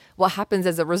what happens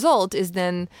as a result is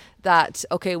then that,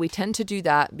 okay, we tend to do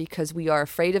that because we are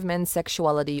afraid of men's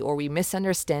sexuality, or we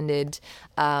misunderstand it.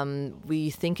 We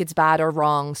think it's bad or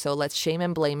wrong, so let's shame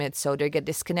and blame it, so they get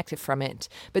disconnected from it.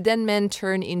 But then men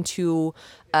turn into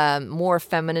more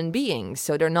feminine beings,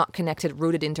 so they're not connected,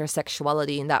 rooted into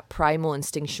sexuality in that primal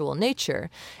instinctual nature.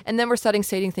 And then we're starting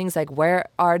saying things like, where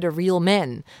are the real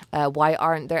men? Why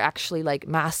aren't there actually like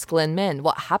masculine men?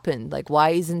 What happened? Like,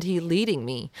 why isn't he leading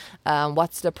me?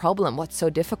 What's the problem? What's so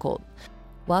difficult?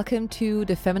 Welcome to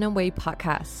the Feminine Way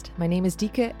podcast. My name is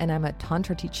Dika and I'm a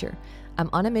Tantra teacher. I'm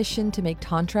on a mission to make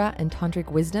Tantra and Tantric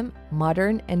wisdom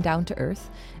modern and down to earth,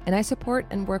 and I support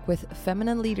and work with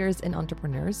feminine leaders and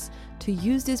entrepreneurs to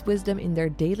use this wisdom in their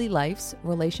daily lives,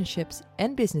 relationships,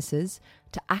 and businesses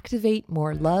to activate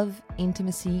more love,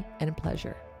 intimacy, and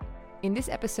pleasure. In this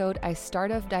episode, I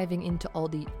start off diving into all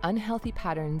the unhealthy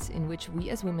patterns in which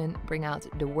we as women bring out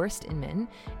the worst in men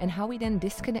and how we then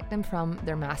disconnect them from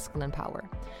their masculine power.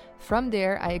 From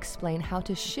there, I explain how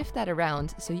to shift that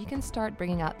around so you can start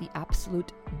bringing out the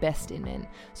absolute best in men,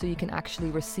 so you can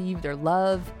actually receive their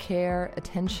love, care,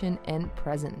 attention, and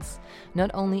presence,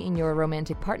 not only in your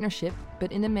romantic partnership,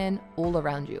 but in the men all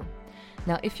around you.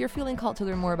 Now, if you're feeling called to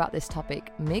learn more about this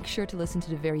topic, make sure to listen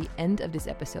to the very end of this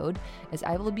episode, as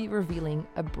I will be revealing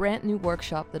a brand new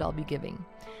workshop that I'll be giving.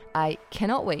 I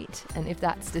cannot wait, and if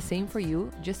that's the same for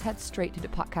you, just head straight to the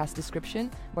podcast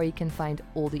description where you can find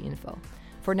all the info.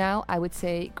 For now, I would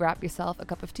say grab yourself a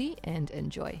cup of tea and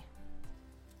enjoy.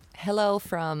 Hello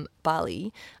from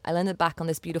Bali. I landed back on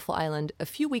this beautiful island a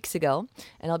few weeks ago,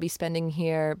 and I'll be spending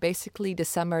here basically the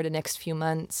summer, the next few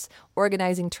months,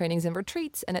 organizing trainings and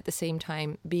retreats, and at the same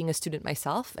time being a student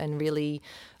myself and really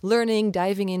learning,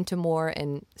 diving into more,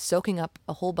 and soaking up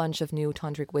a whole bunch of new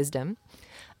tantric wisdom.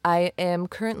 I am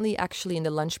currently actually in the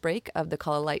lunch break of the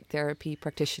color light therapy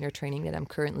practitioner training that I'm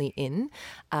currently in,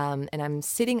 and I'm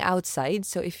sitting outside.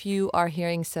 So if you are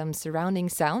hearing some surrounding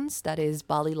sounds, that is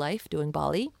Bali life doing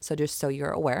Bali. So just so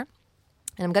you're aware.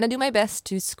 And I'm going to do my best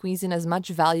to squeeze in as much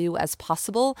value as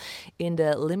possible in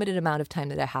the limited amount of time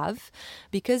that I have,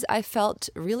 because I felt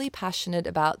really passionate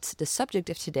about the subject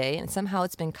of today, and somehow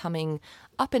it's been coming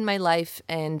up in my life,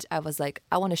 and I was like,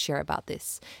 I want to share about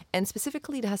this. And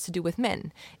specifically, it has to do with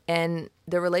men and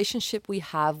the relationship we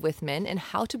have with men and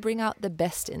how to bring out the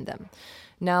best in them.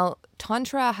 Now,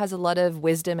 Tantra has a lot of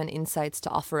wisdom and insights to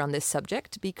offer on this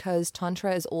subject, because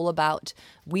Tantra is all about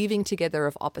weaving together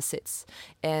of opposites.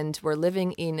 And we're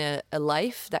living in a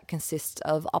life that consists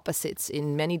of opposites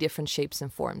in many different shapes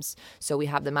and forms. So we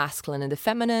have the masculine and the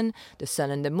feminine, the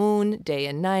sun and the moon, day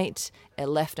and night,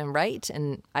 left and right,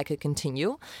 and I could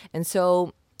continue. And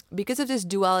so because of this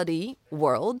duality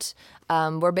world,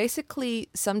 we're basically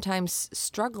sometimes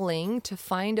struggling to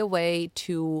find a way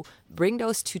to bring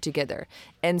those two together.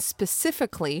 And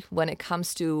specifically when it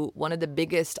comes to one of the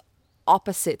biggest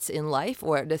opposites in life,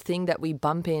 or the thing that we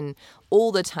bump in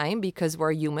all the time because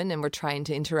we're human and we're trying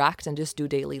to interact and just do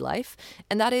daily life.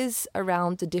 And that is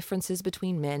around the differences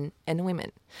between men and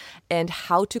women, and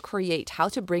how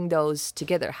to bring those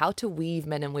together, how to weave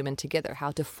men and women together, how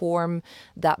to form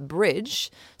that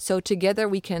bridge. So together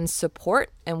we can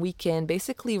support and we can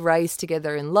basically rise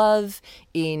together in love,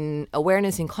 in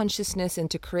awareness, in consciousness,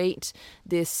 and to create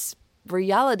this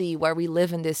reality where we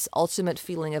live in this ultimate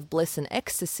feeling of bliss and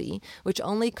ecstasy, which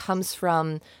only comes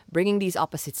from bringing these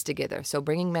opposites together. So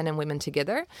bringing men and women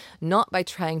together, not by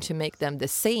trying to make them the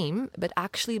same, but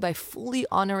actually by fully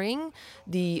honoring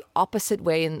the opposite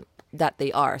way in that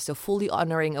they are. So fully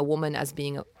honoring a woman as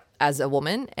being as a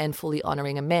woman, and fully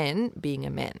honoring a man being a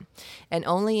man. And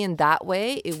only in that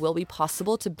way it will be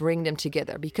possible to bring them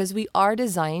together, because we are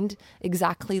designed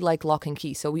exactly like lock and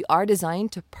key. So we are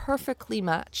designed to perfectly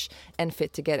match and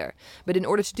fit together. But in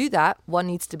order to do that, one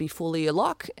needs to be fully a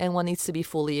lock and one needs to be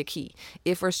fully a key.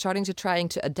 If we're starting to trying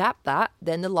to adapt that,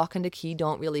 then the lock and the key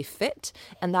don't really fit.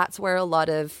 And that's where a lot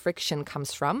of friction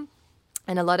comes from.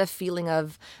 And a lot of feeling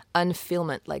of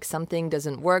unfulfillment, like something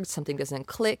doesn't work, something doesn't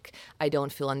click, I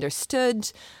don't feel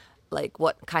understood. Like,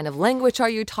 what kind of language are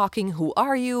you talking? Who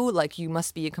are you? Like, you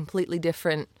must be a completely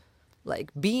different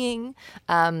being.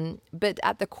 But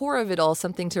at the core of it all,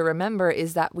 something to remember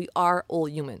is that we are all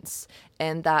humans,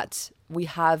 and that we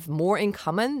have more in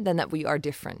common than that we are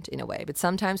different in a way. But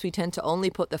sometimes we tend to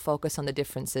only put the focus on the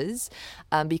differences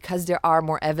because they are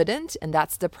more evident, and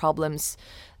that's the problems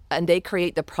and they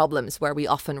create the problems where we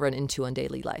often run into in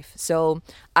daily life. So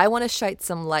I want to shine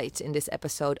some light in this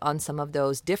episode on some of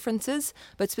those differences,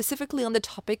 but specifically on the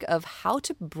topic of how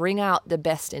to bring out the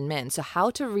best in men. So how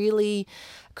to really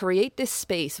create this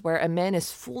space where a man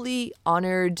is fully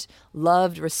honored,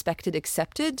 loved, respected,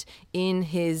 accepted in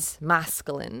his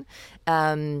masculine,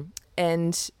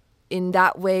 and in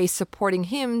that way supporting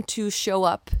him to show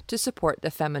up to support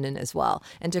the feminine as well,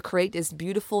 and to create this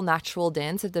beautiful natural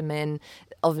dance of the men,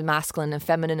 of the masculine and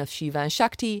feminine, of Shiva and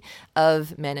Shakti,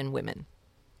 of men and women.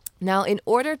 Now, in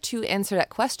order to answer that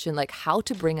question, like how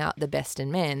to bring out the best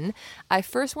in men, I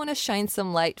first want to shine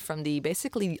some light from the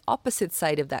basically the opposite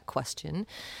side of that question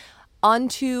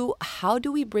onto how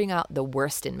do we bring out the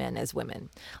worst in men as women.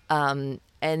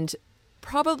 And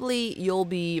probably you'll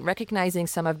be recognizing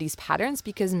some of these patterns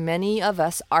because many of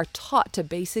us are taught to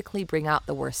basically bring out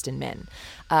the worst in men.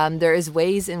 There is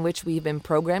ways in which we've been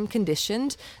programmed,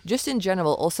 conditioned, just in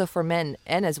general, also for men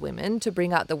and as women, to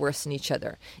bring out the worst in each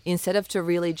other instead of to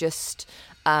really just,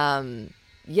 honor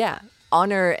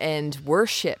and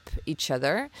worship each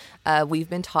other.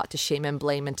 We've been taught to shame and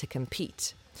blame and to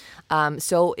compete.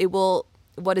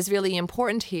 What is really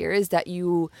important here is that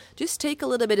you just take a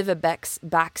little bit of a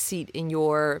back seat in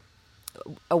your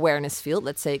awareness field,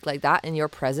 let's say it like that, in your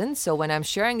presence. So when I'm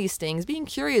sharing these things, being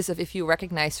curious of if you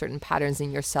recognize certain patterns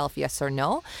in yourself, yes or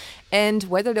no, and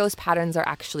whether those patterns are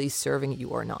actually serving you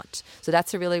or not. So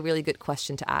that's a really, really good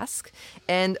question to ask.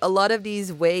 And a lot of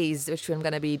these ways, which I'm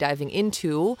going to be diving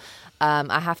into,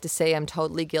 I have to say I'm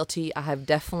totally guilty. I have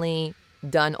definitely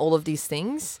done all of these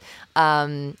things.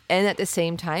 And at the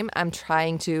same time, I'm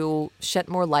trying to shed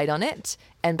more light on it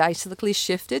and basically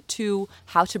shift it to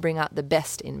how to bring out the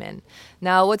best in men.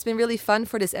 Now, what's been really fun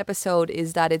for this episode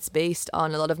is that it's based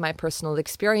on a lot of my personal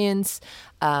experience,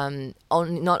 not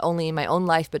only in my own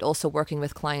life, but also working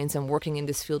with clients and working in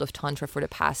this field of Tantra for the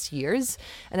past years.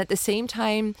 And at the same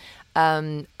time,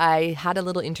 I had a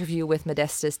little interview with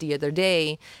Modestus the other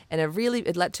day, and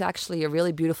it led to actually a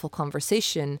really beautiful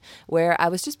conversation where I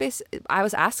was I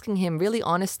was asking him really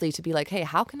honestly to be like, hey,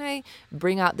 how can I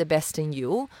bring out the best in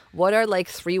you? What are like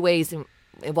 3 ways in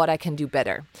what I can do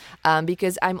better?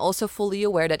 Because I'm also fully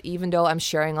aware that even though I'm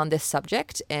sharing on this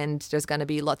subject and there's going to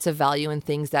be lots of value in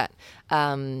things that,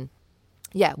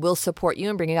 will support you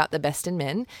in bringing out the best in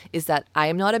men, is that I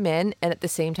am not a man, and at the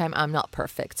same time, I'm not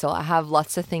perfect. So I have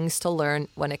lots of things to learn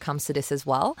when it comes to this as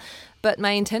well. But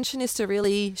my intention is to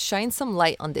really shine some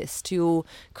light on this, to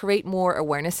create more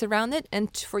awareness around it,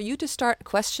 and for you to start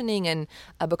questioning and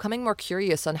becoming more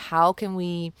curious on how can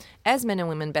we, as men and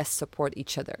women, best support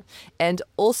each other. And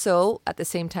also, at the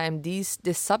same time, this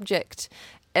subject,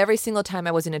 every single time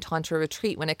I was in a Tantra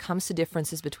retreat, when it comes to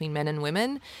differences between men and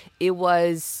women, it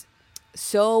was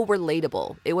so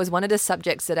relatable. It was one of the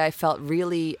subjects that I felt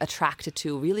really attracted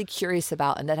to, really curious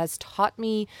about, and that has taught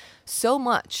me so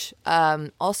much,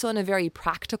 also on a very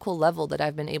practical level that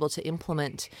I've been able to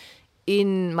implement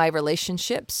in my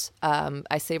relationships.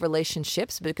 I say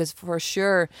relationships because for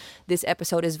sure this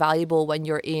episode is valuable when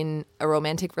you're in a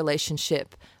romantic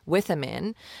relationship with a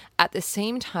man. At the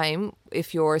same time,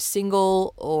 if you're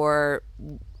single or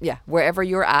wherever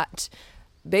you're at,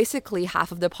 basically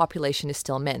half of the population is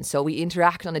still men. So we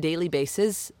interact on a daily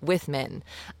basis with men.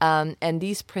 And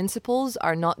these principles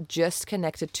are not just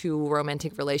connected to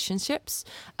romantic relationships.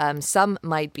 Some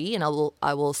might be, and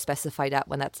I will specify that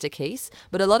when that's the case.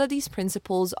 But a lot of these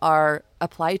principles are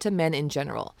applied to men in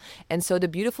general. And so the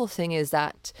beautiful thing is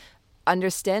that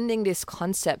understanding this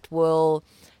concept will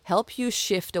help you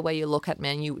shift the way you look at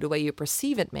men, the way you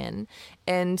perceive at men,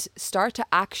 and start to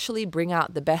actually bring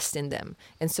out the best in them.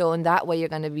 And so in that way, you're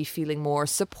going to be feeling more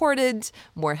supported,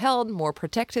 more held, more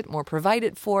protected, more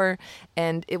provided for.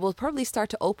 And it will probably start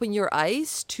to open your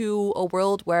eyes to a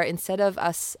world where instead of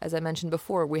us, as I mentioned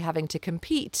before, we're having to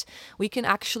compete, we can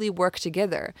actually work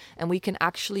together, and we can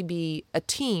actually be a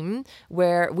team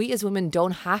where we as women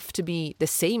don't have to be the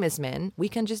same as men. We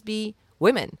can just be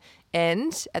women,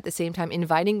 and at the same time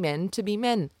inviting men to be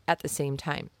men at the same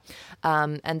time.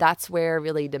 And that's where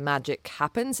really the magic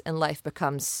happens and life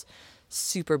becomes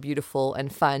super beautiful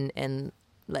and fun and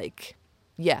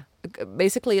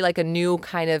basically like a new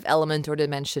kind of element or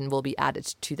dimension will be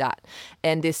added to that.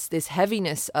 And this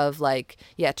heaviness of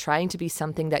trying to be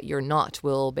something that you're not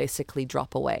will basically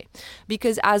drop away.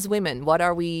 Because as women, what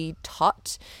are we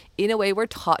taught? In a way, we're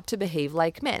taught to behave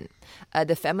like men.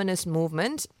 The feminist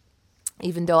movement,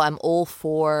 even though I'm all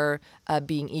for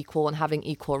being equal and having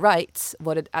equal rights,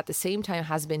 what it at the same time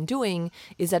has been doing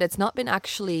is that it's not been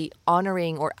actually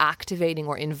honoring or activating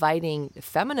or inviting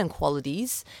feminine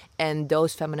qualities and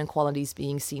those feminine qualities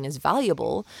being seen as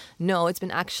valuable. No, it's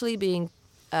been actually being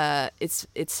it's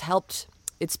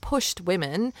pushed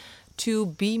women to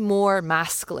be more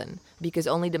masculine, because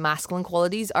only the masculine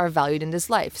qualities are valued in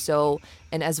this life. So,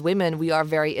 and as women, we are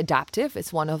very adaptive.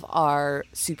 It's one of our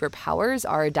superpowers,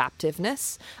 our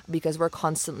adaptiveness, because we're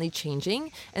constantly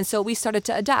changing. And so we started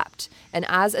to adapt. And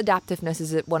as adaptiveness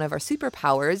is one of our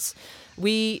superpowers,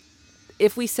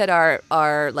 if we set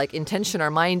our like intention, our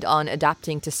mind on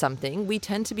adapting to something, we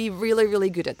tend to be really,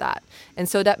 really good at that. And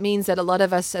so that means that a lot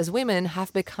of us as women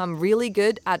have become really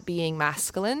good at being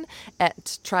masculine,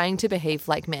 at trying to behave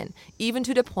like men, even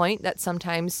to the point that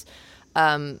sometimes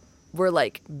we're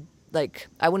like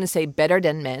I wouldn't say better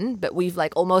than men, but we've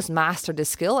like almost mastered the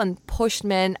skill and pushed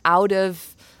men out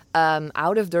of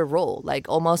their role, like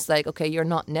almost like, okay, you're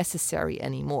not necessary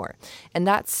anymore. And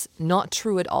that's not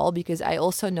true at all, because I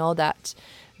also know that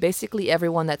basically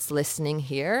everyone that's listening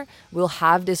here will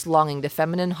have this longing. The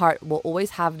feminine heart will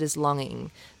always have this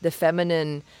longing. The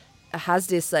feminine has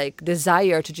this like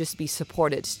desire to just be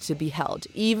supported, to be held.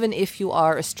 Even if you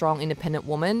are a strong, independent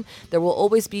woman, there will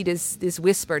always be this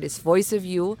whisper, this voice of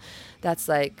you that's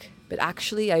like, but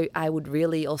actually, I would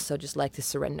really also just like to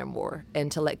surrender more and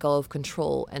to let go of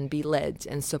control and be led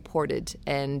and supported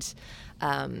and,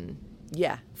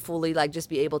 fully like just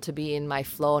be able to be in my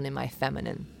flow and in my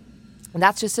feminine. And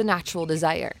that's just a natural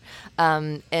desire.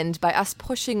 And by us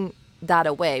pushing that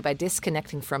away, by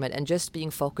disconnecting from it and just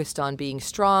being focused on being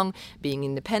strong, being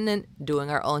independent, doing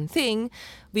our own thing,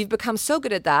 we've become so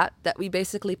good at that we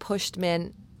basically pushed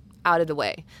men out of the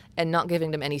way and not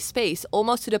giving them any space,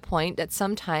 almost to the point that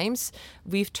sometimes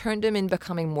we've turned them in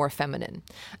becoming more feminine.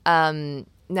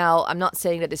 Now, I'm not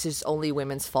saying that this is only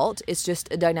women's fault. It's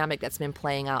just a dynamic that's been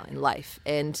playing out in life.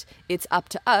 And it's up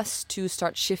to us to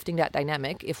start shifting that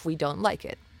dynamic if we don't like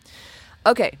it.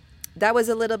 Okay, that was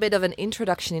a little bit of an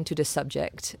introduction into the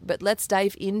subject, but let's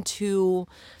dive into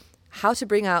how to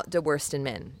bring out the worst in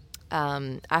men.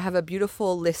 I have a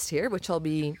beautiful list here, which I'll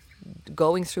be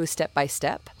going through step by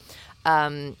step.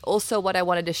 Also, what I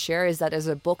wanted to share is that there's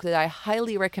a book that I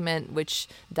highly recommend, which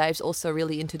dives also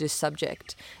really into this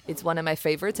subject. It's one of my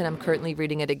favorites, and I'm currently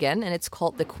reading it again, and it's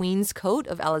called The Queen's Code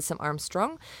of Alison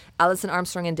Armstrong. Alison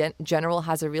Armstrong in general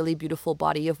has a really beautiful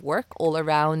body of work all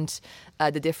around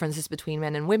the differences between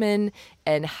men and women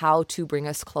and how to bring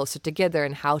us closer together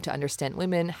and how to understand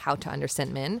women, how to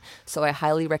understand men. So I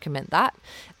highly recommend that.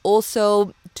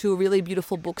 Also, two really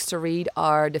beautiful books to read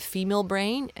are The Female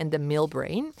Brain and The Male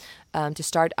Brain, to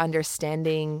start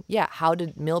understanding, how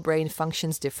the male brain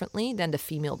functions differently than the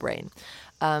female brain.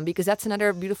 Because that's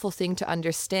another beautiful thing to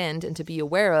understand and to be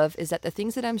aware of, is that the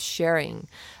things that I'm sharing,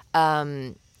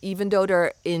 even though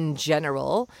they're in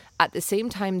general, at the same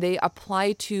time they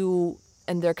apply to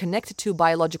and they're connected to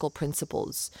biological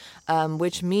principles,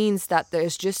 which means that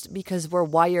there's just because we're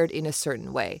wired in a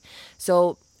certain way.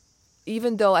 So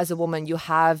even though as a woman you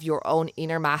have your own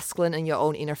inner masculine and your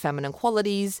own inner feminine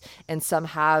qualities, and some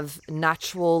have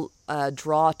natural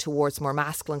draw towards more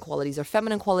masculine qualities or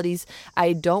feminine qualities,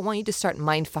 I don't want you to start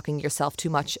mind fucking yourself too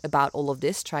much about all of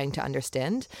this, trying to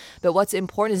understand. But what's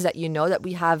important is that you know that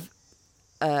we have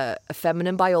a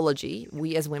feminine biology.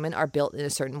 We as women are built in a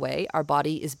certain way. Our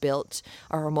body is built,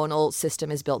 our hormonal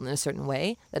system is built in a certain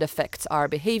way that affects our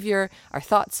behavior, our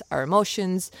thoughts, our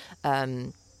emotions.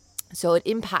 So it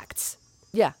impacts,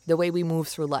 the way we move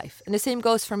through life. And the same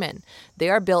goes for men. They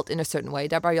are built in a certain way.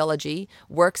 Their biology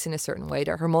works in a certain way.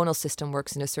 Their hormonal system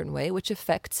works in a certain way, which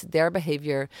affects their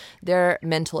behavior, their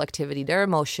mental activity, their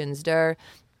emotions, their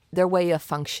way of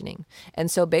functioning. And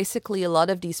so basically a lot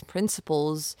of these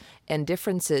principles and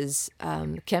differences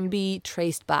can be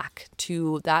traced back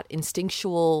to that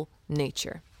instinctual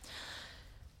nature.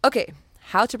 Okay,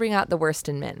 how to bring out the worst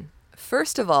in men.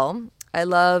 First of all, I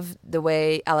love the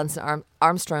way Alison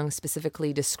Armstrong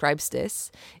specifically describes this,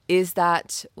 is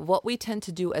that what we tend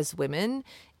to do as women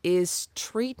is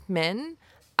treat men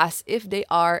as if they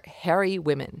are hairy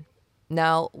women.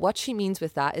 Now, what she means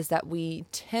with that is that we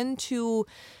tend to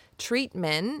treat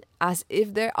men as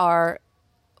if there are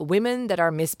women that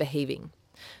are misbehaving.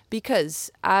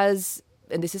 Because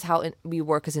and this is how we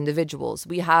work as individuals,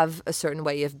 we have a certain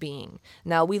way of being.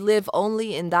 Now, we live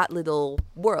only in that little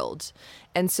world.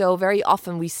 And so very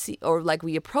often we see, or like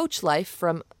we approach life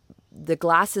from the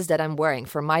glasses that I'm wearing,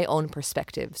 from my own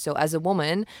perspective. So as a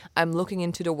woman, I'm looking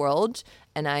into the world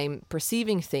and I'm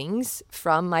perceiving things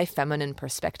from my feminine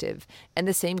perspective. And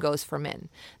the same goes for men.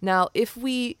 Now, if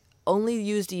we only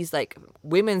use these like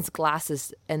women's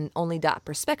glasses and only that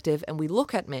perspective, and we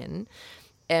look at men,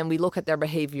 and we look at their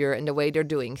behavior and the way they're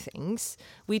doing things,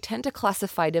 we tend to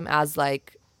classify them as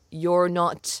like, you're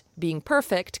not being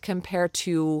perfect compared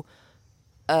to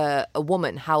a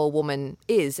woman, how a woman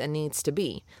is and needs to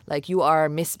be. Like, you are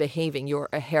misbehaving, you're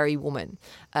a hairy woman.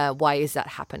 Why is that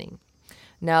happening?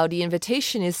 Now, the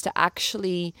invitation is to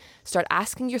actually start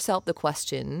asking yourself the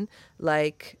question,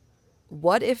 like,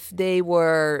 what if they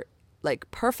were like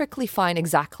perfectly fine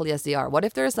exactly as they are? What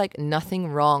if there's like nothing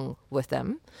wrong with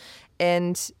them?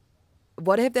 And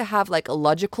what if they have like a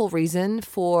logical reason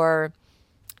for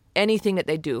anything that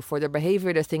they do, for their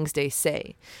behavior, the things they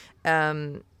say?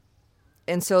 And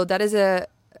so that is a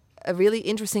really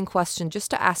interesting question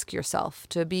just to ask yourself,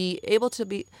 to be able to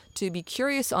be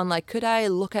curious on, like, could I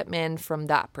look at men from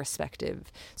that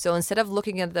perspective? So instead of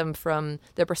looking at them from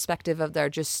the perspective of they're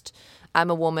just, I'm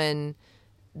a woman,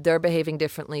 they're behaving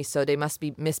differently, so they must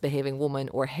be misbehaving women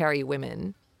or hairy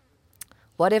women.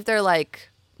 What if they're like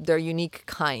their unique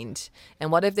kind?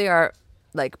 And what if they are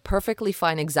like perfectly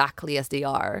fine exactly as they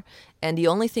are? And the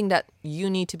only thing that you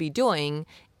need to be doing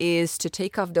is to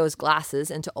take off those glasses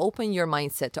and to open your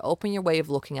mindset, to open your way of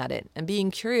looking at it, and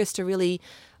being curious to really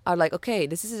are like, okay,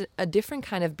 this is a different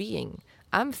kind of being.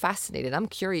 I'm fascinated. I'm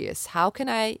curious. How can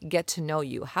I get to know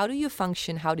you? How do you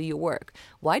function? How do you work?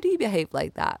 Why do you behave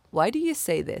like that? Why do you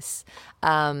say this?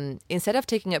 Instead of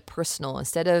taking it personal,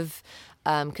 instead of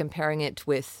comparing it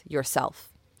with yourself.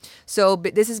 So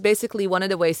this is basically one of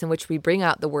the ways in which we bring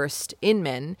out the worst in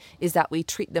men, is that we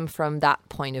treat them from that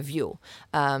point of view.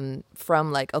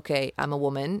 From like, okay, I'm a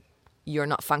woman. You're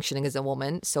not functioning as a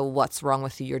woman. So what's wrong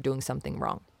with you? You're doing something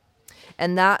wrong.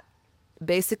 And that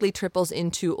basically triples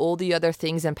into all the other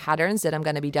things and patterns that I'm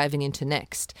going to be diving into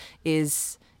next,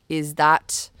 is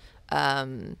that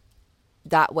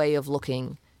that way of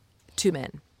looking to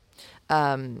men.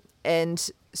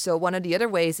 And so one of the other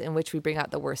ways in which we bring out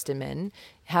the worst in men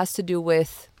has to do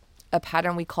with a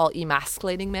pattern we call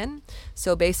emasculating men.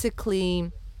 So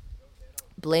basically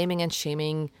blaming and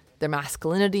shaming their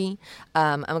masculinity.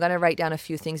 I'm going to write down a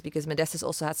few things because Modestus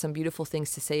also had some beautiful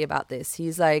things to say about this.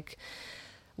 He's like,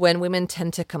 when women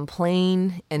tend to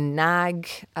complain and nag,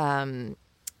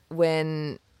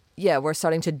 when, we're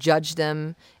starting to judge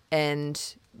them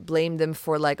and blame them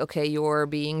for like, okay, you're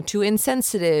being too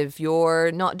insensitive,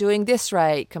 you're not doing this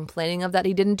right, complaining of that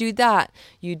he didn't do that,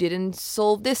 you didn't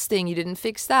solve this thing, you didn't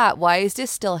fix that, why is this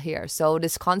still here? So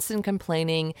this constant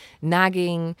complaining,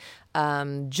 nagging,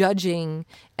 judging,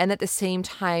 and at the same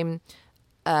time,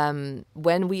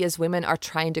 when we as women are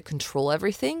trying to control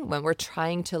everything, when we're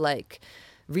trying to like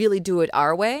really do it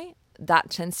our way, that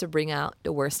tends to bring out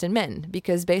the worst in men,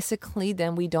 because basically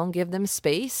then we don't give them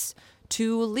space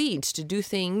to lead, to do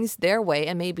things their way,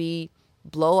 and maybe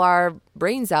blow our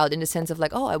brains out in the sense of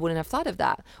like, oh, I wouldn't have thought of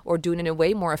that, or do it in a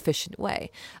way more efficient way.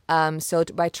 So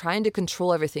by trying to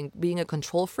control everything, being a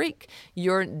control freak,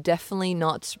 you're definitely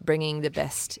not bringing the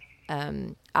best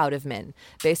out of men.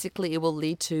 Basically, it will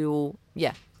lead to,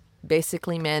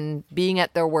 basically men being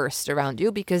at their worst around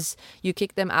you, because you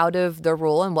kick them out of their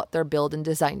role and what they're built and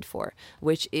designed for,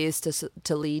 which is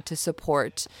to lead, to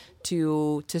support,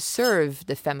 to serve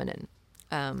the feminine.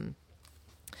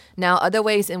 Now, other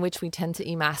ways in which we tend to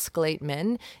emasculate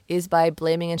men is by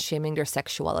blaming and shaming their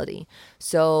sexuality.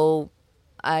 So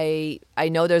I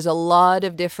know there's a lot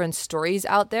of different stories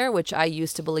out there, which I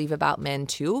used to believe about men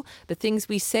too. The things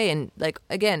we say, and like,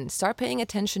 again, start paying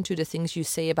attention to the things you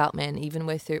say about men, even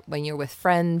when you're with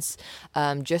friends,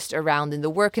 just around in the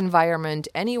work environment,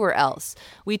 anywhere else.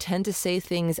 We tend to say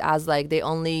things as like, they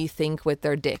only think with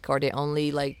their dick, or they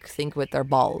only like think with their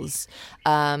balls.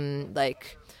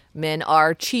 Like, men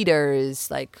are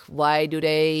cheaters. Like, why do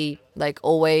they like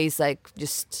always like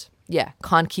just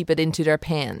can't keep it into their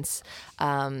pants?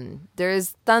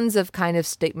 There's tons of kind of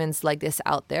statements like this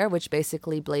out there, which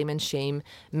basically blame and shame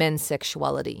men's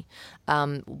sexuality.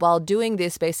 While doing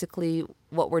this, basically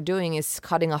what we're doing is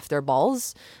cutting off their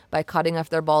balls. By cutting off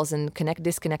their balls and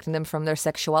disconnecting them from their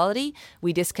sexuality,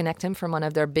 we disconnect them from one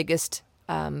of their biggest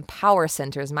power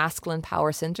centers, masculine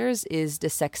power centers, is the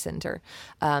sex center.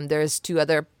 There's two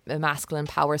other masculine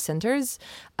power centers,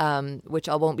 which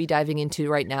I won't be diving into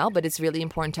right now, but it's really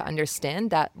important to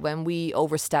understand that when we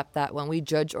overstep that, when we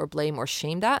judge or blame or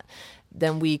shame that,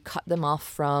 then we cut them off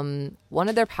from one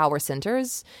of their power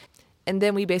centers, and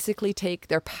then we basically take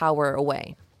their power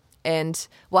away. And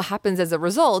what happens as a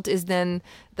result is then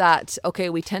that,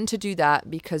 okay, we tend to do that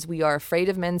because we are afraid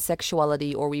of men's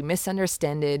sexuality, or we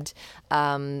misunderstand it.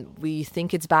 We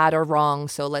think it's bad or wrong,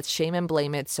 so let's shame and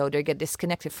blame it, so they get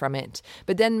disconnected from it.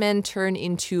 But then men turn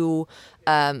into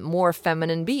more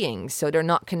feminine beings. So they're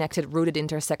not connected, rooted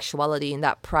into their sexuality and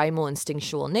that primal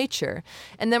instinctual nature.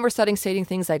 And then we're starting stating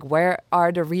things like, where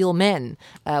are the real men?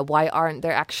 Why aren't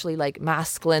there actually like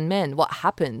masculine men? What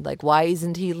happened? Like, why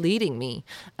isn't he leading me?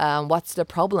 What's the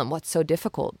problem? What's so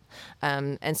difficult?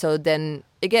 And so then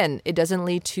again, it doesn't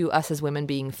lead to us as women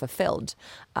being fulfilled.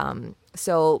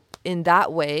 So in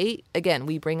that way, again,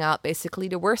 we bring out basically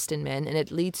the worst in men, and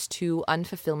it leads to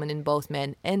unfulfillment in both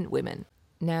men and women.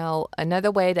 Now,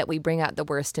 another way that we bring out the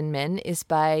worst in men is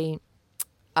by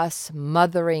us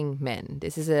mothering men.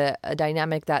 This is a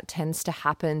dynamic that tends to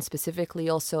happen specifically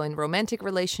also in romantic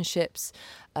relationships,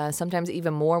 sometimes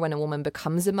even more when a woman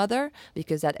becomes a mother,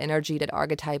 because that energy, that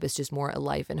archetype is just more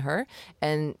alive in her.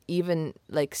 And even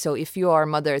like, so if you are a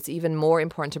mother, it's even more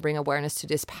important to bring awareness to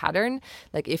this pattern.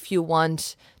 Like if you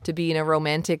want to be in a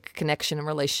romantic connection and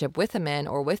relationship with a man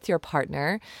or with your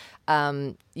partner,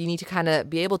 you need to kind of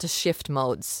be able to shift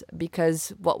modes,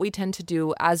 because what we tend to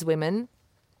do as women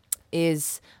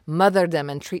is mother them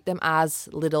and treat them as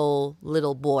little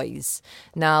boys.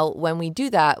 Now, when we do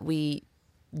that, we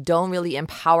don't really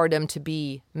empower them to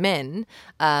be men.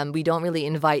 We don't really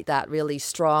invite that really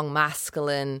strong,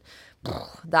 masculine,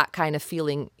 that kind of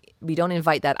feeling. We don't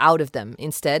invite that out of them.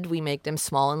 Instead, we make them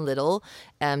small and little,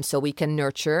 so we can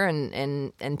nurture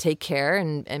and take care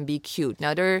and be cute.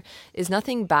 Now, there is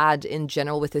nothing bad in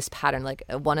general with this pattern. Like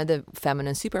one of the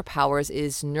feminine superpowers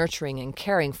is nurturing and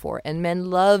caring for, and men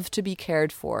love to be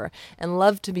cared for and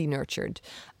love to be nurtured.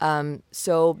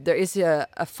 So there is a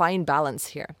fine balance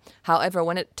here. However,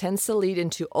 when it tends to lead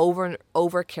into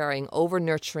over caring, over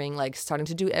nurturing, like starting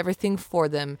to do everything for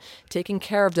them, taking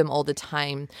care of them all the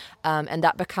time, and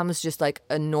that becomes just like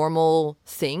a normal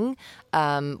thing,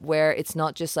 where it's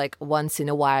not just like once in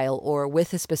a while or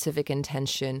with a specific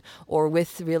intention or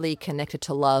with really connected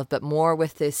to love, but more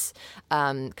with this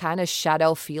kind of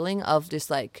shadow feeling of just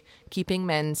like keeping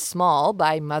men small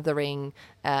by mothering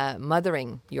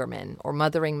your men, or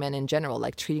mothering men in general,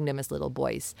 like treating them as little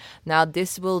boys. Now,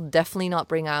 this will definitely not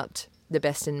bring out the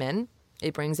best in men.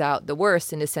 It brings out the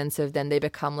worst in the sense of then they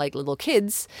become like little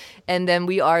kids. And then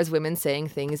we are as women saying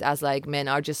things as like men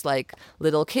are just like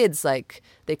little kids, like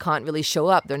they can't really show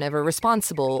up. They're never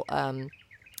responsible.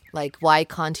 Like, why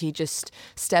can't he just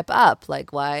step up?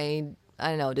 Like, why, I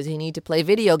don't know, does he need to play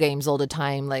video games all the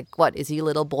time? Like, what, is he a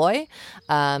little boy?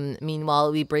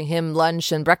 Meanwhile, we bring him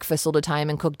lunch and breakfast all the time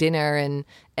and cook dinner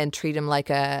and treat him like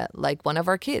one of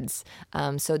our kids.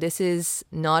 So this is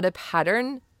not a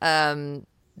pattern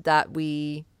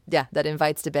that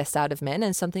invites the best out of men,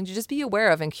 and something to just be aware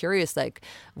of and curious. Like,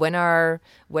 when are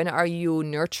you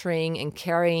nurturing and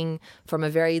caring from a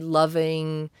very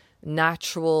loving,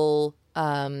 natural,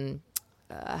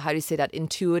 how do you say that,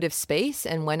 intuitive space?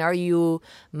 And when are you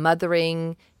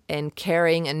mothering and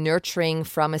caring and nurturing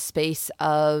from a space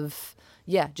of,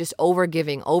 just over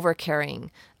giving, over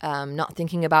caring, not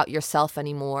thinking about yourself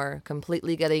anymore,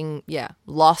 completely getting,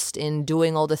 lost in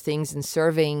doing all the things and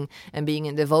serving and being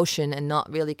in devotion and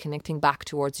not really connecting back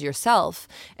towards yourself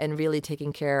and really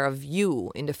taking care of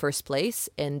you in the first place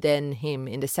and then him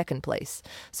in the second place.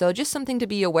 So just something to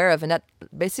be aware of. And that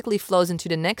basically flows into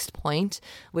the next point,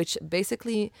 which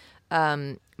basically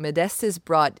Modestus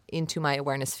brought into my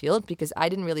awareness field, because I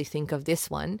didn't really think of this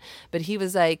one, but he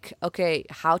was like, okay,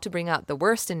 how to bring out the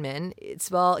worst in men?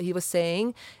 He was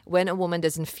saying when a woman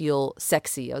doesn't feel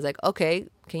sexy. I was like, okay,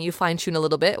 can you fine tune a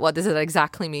little bit? What does it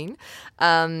exactly mean?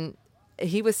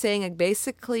 He was saying like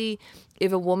basically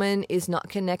if a woman is not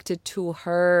connected to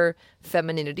her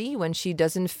femininity, when she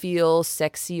doesn't feel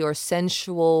sexy or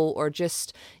sensual or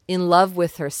just in love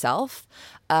with herself,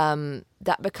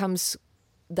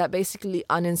 that basically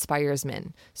uninspires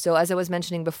men. So as I was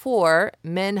mentioning before,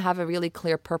 men have a really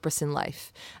clear purpose in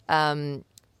life. The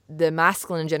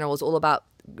masculine in general is all about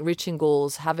reaching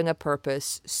goals, having a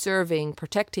purpose, serving,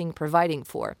 protecting, providing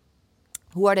for.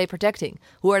 Who are they protecting?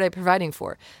 Who are they providing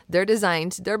for? They're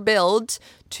built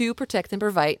to protect and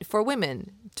provide for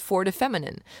women, for the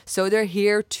feminine. So they're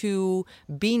here to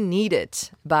be needed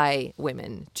by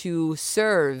women, to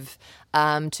serve,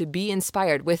 to be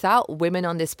inspired. Without women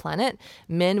on this planet,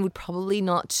 men would probably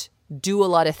not do a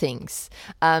lot of things.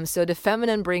 So the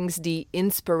feminine brings the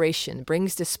inspiration,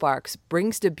 brings the sparks,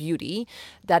 brings the beauty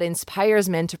that inspires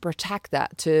men to protect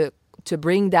that, to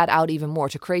bring that out even more,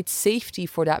 to create safety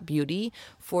for that beauty,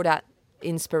 for that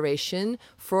inspiration,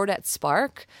 for that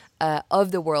spark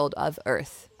of the world of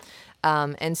Earth.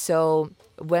 And so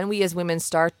when we as women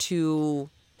start to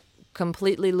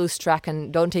completely lose track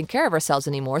and don't take care of ourselves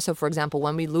anymore. So for example,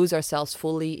 when we lose ourselves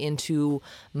fully into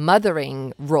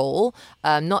mothering role,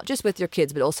 not just with your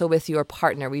kids, but also with your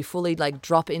partner, we fully like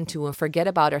drop into and forget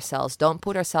about ourselves, don't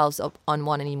put ourselves up on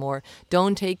one anymore,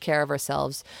 don't take care of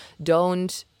ourselves,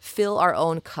 don't fill our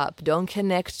own cup, don't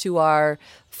connect to our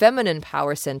feminine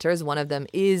power centers. One of them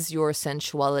is your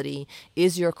sensuality,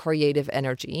 is your creative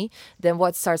energy. Then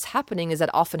what starts happening is that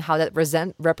often how that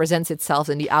represents itself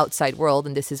in the outside world,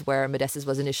 and this is where Modestus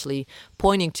was initially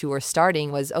pointing to or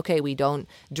starting, was, okay, we don't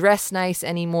dress nice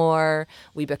anymore.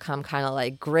 We become kind of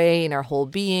like gray in our whole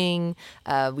being.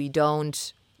 We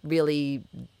don't really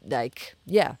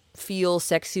feel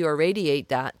sexy or radiate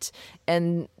that.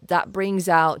 And that brings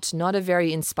out not a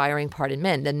very inspiring part in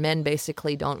men. Then men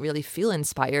basically don't really feel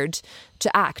inspired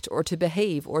to act or to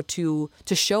behave or to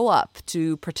show up,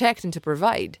 to protect and to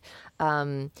provide.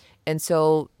 And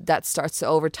so that starts to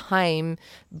over time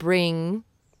bring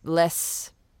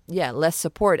less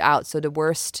support out. So the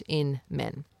worst in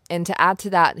men. And to add to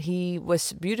that, he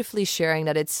was beautifully sharing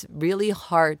that it's really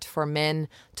hard for men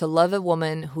to love a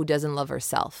woman who doesn't love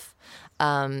herself.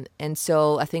 And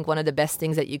so I think one of the best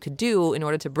things that you could do in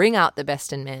order to bring out the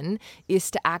best in men is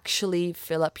to actually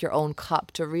fill up your own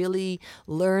cup, to really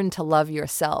learn to love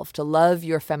yourself, to love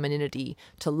your femininity,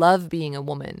 to love being a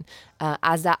woman,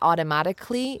 as that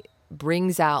automatically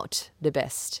brings out the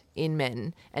best in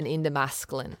men and in the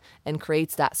masculine and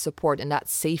creates that support and that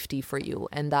safety for you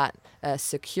and that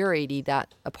security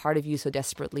that a part of you so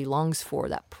desperately longs for,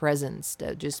 that presence,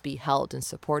 to just be held and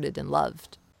supported and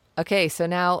loved. Okay, so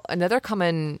now another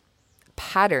common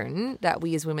pattern that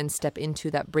we as women step into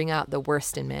that bring out the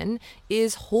worst in men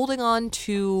is holding on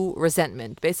to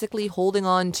resentment, basically holding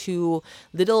on to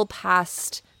little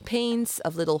past pains,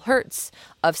 of little hurts,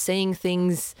 of saying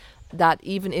things that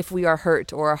even if we are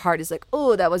hurt or our heart is like,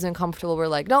 oh, that was uncomfortable, we're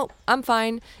like, no, I'm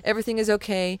fine, everything is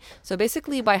okay. So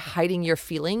basically by hiding your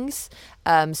feelings,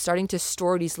 starting to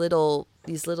store these little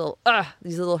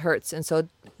hurts. And so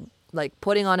like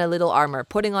putting on a little armor,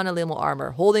 holding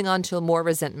on to more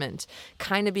resentment,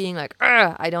 kind of being like,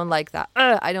 I don't like that.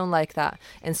 I don't like that.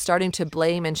 And starting to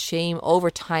blame and shame over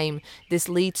time. This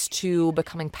leads to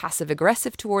becoming passive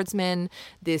aggressive towards men.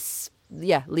 This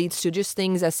leads to just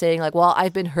things as saying like, well,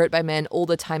 I've been hurt by men all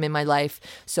the time in my life,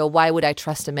 so why would I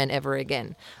trust a man ever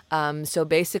again? So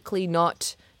basically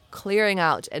not clearing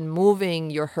out and moving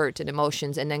your hurt and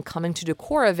emotions and then coming to the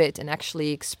core of it and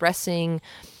actually expressing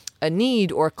a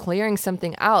need or clearing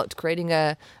something out, creating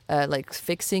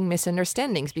fixing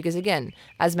misunderstandings. Because again,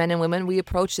 as men and women, we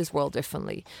approach this world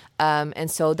differently. And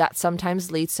so that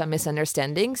sometimes leads to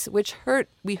misunderstandings, which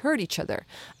we hurt each other.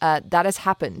 That has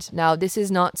happened. Now, this is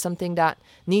not something that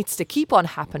needs to keep on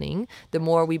happening. The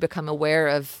more we become aware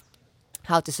of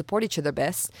how to support each other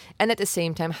best, and at the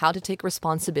same time, how to take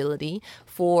responsibility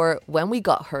for when we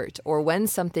got hurt or when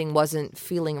something wasn't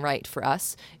feeling right for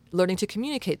us, learning to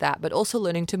communicate that, but also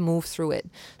learning to move through it.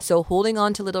 So holding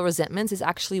on to little resentments is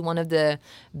actually one of the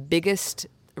biggest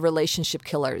relationship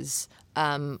killers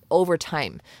over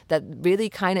time. That really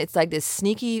kind of, it's like this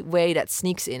sneaky way that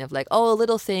sneaks in of like, oh, a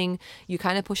little thing, you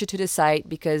kind of push it to the side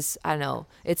because, I don't know,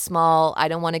 it's small, I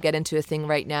don't want to get into a thing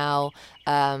right now,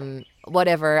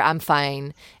 whatever, I'm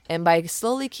fine. And by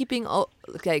slowly keep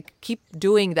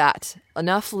doing that,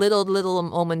 enough little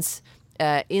moments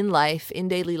in life, in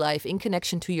daily life, in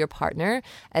connection to your partner,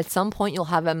 at some point you'll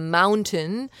have a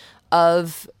mountain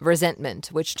of resentment,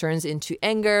 which turns into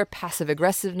anger, passive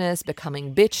aggressiveness,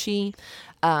 becoming bitchy.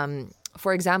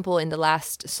 For example, in the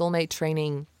last soulmate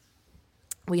training,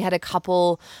 we had a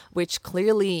couple which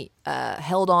clearly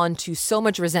held on to so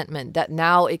much resentment that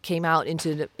now it came out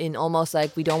in almost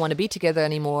like we don't want to be together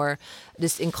anymore,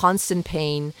 just in constant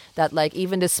pain, that like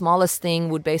even the smallest thing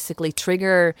would basically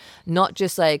trigger not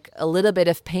just like a little bit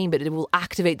of pain, but it will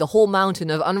activate the whole mountain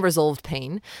of unresolved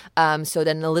pain. So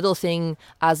then a little thing,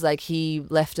 as like he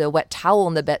left a wet towel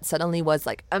on the bed, suddenly was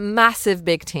like a massive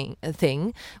big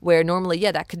thing where normally,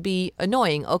 that could be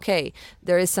annoying. Okay,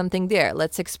 there is something there.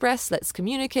 Let's express, let's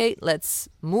communicate, let's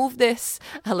move this,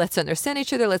 let's understand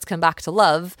each other, let's come back to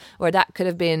love. Or that could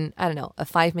have been, I don't know, a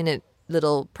 5-minute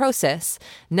little process.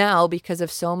 Now, because of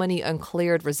so many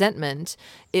uncleared resentment,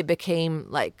 it became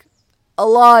like a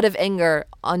lot of anger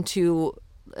onto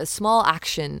a small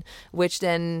action, which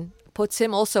then puts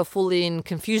him also fully in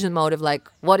confusion mode of like,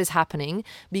 what is happening?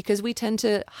 Because we tend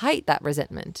to hide that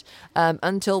resentment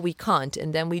until we can't.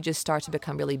 And then we just start to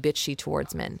become really bitchy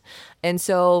towards men. And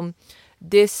so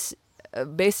this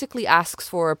basically asks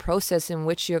for a process in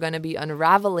which you're going to be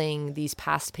unraveling these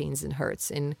past pains and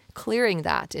hurts and clearing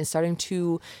that and starting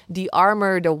to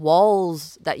de-armor the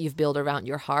walls that you've built around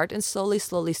your heart and slowly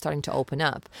starting to open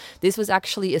up. This was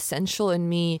actually essential in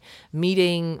me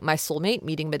meeting my soulmate,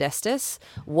 meeting Modestus,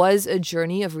 was a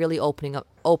journey of really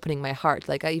opening my heart.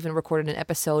 Like, I even recorded an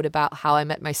episode about how I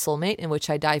met my soulmate in which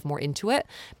I dive more into it,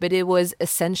 but it was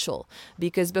essential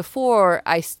because before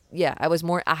I was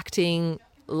more acting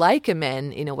like a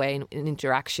man in a way in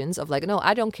interactions of like, no,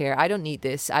 I don't care. I don't need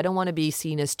this. I don't want to be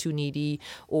seen as too needy,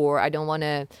 or I don't want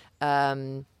to,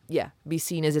 be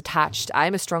seen as attached.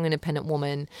 I'm a strong, independent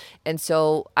woman. And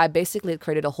so I basically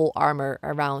created a whole armor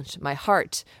around my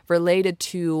heart related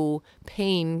to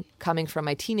pain coming from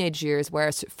my teenage years, where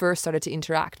I first started to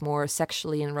interact more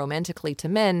sexually and romantically to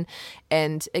men.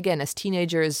 And again, as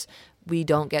teenagers, we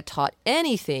don't get taught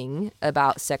anything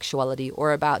about sexuality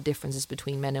or about differences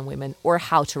between men and women or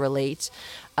how to relate.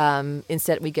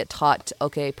 Instead, we get taught,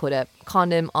 okay, put a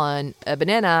condom on a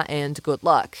banana and good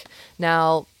luck.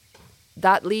 Now,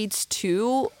 that leads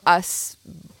to us,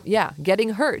 getting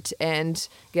hurt and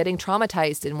getting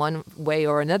traumatized in one way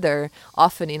or another,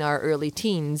 often in our early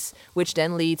teens, which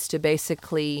then leads to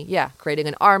basically, creating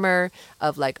an armor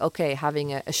of like, okay,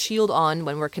 having a shield on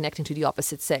when we're connecting to the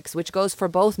opposite sex, which goes for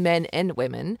both men and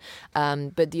women.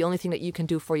 But the only thing that you can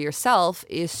do for yourself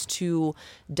is to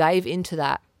dive into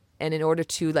that. And in order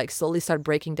to like slowly start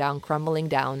breaking down, crumbling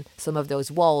down some of those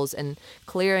walls and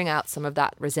clearing out some of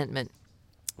that resentment.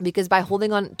 Because by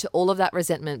holding on to all of that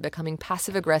resentment, becoming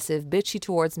passive aggressive, bitchy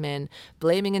towards men,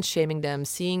 blaming and shaming them,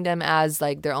 seeing them as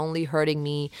like they're only hurting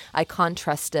me, I can't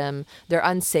trust them, they're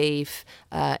unsafe,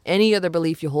 any other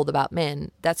belief you hold about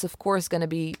men, that's of course going to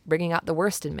be bringing out the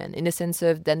worst in men, in the sense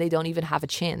of then they don't even have a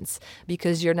chance,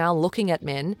 because you're now looking at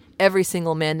men, every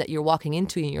single man that you're walking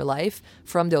into in your life,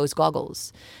 from those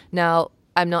goggles. Now,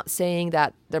 I'm not saying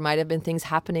that there might have been things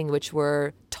happening which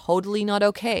were totally not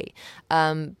okay.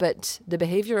 But the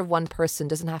behavior of one person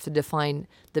doesn't have to define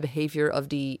the behavior of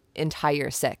the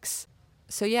entire sex.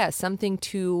 So something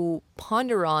to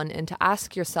ponder on and to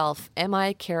ask yourself, am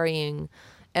I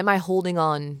holding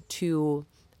on to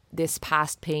this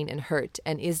past pain and hurt?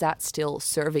 And is that still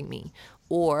serving me?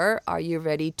 Or are you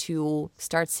ready to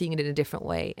start seeing it in a different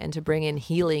way and to bring in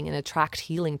healing and attract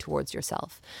healing towards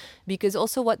yourself? Because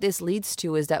also what this leads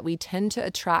to is that we tend to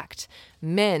attract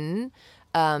men,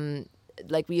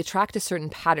 like we attract a certain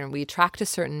pattern. We attract a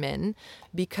certain men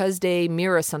because they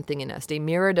mirror something in us. They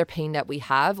mirror the pain that we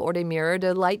have, or they mirror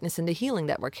the lightness and the healing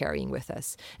that we're carrying with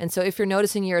us. And so if you're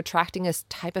noticing you're attracting a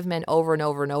type of men over and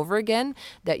over and over again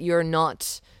that you're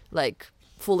not like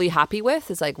fully happy with,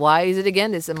 it's like, why is it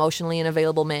again this emotionally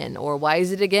unavailable man, or why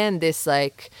is it again this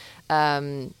like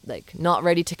not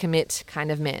ready to commit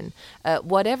kind of man,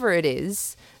 whatever it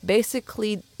is,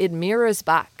 basically it mirrors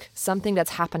back something that's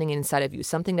happening inside of you,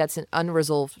 something that's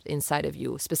unresolved inside of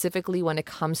you, specifically when it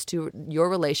comes to your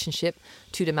relationship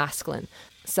to the masculine,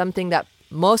 something that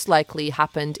most likely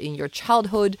happened in your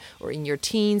childhood or in your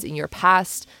teens, in your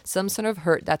past, some sort of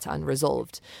hurt that's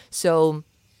unresolved. So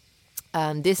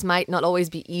this might not always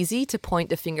be easy to point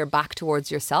the finger back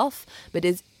towards yourself, but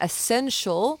is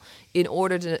essential in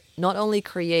order to not only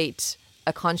create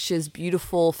a conscious,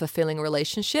 beautiful, fulfilling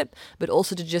relationship, but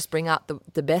also to just bring out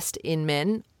the best in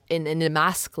men, in the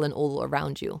masculine all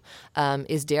around you,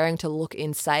 is daring to look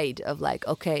inside of like,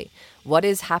 okay, what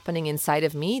is happening inside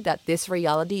of me that this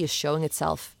reality is showing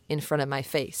itself in front of my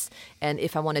face? And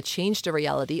if I want to change the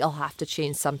reality, I'll have to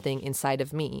change something inside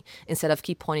of me, instead of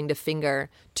keep pointing the finger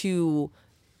to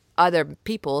other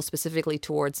people, specifically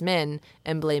towards men,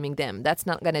 and blaming them. That's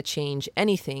not going to change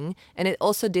anything. And it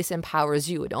also disempowers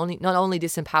you. It not only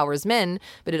disempowers men,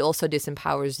 but it also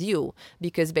disempowers you,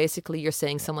 because basically you're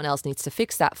saying someone else needs to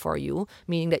fix that for you,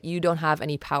 meaning that you don't have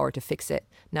any power to fix it.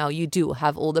 Now you do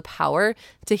have all the power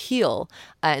to heal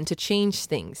and to change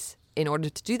things. In order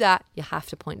to do that, you have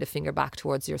to point the finger back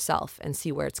towards yourself and see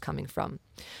where it's coming from.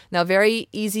 Now, very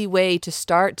easy way to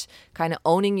start kind of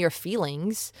owning your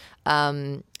feelings.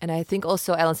 And I think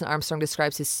also Alison Armstrong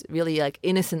describes this really like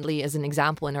innocently as an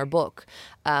example in her book,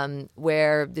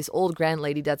 where this old grand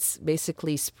lady that's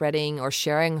basically spreading or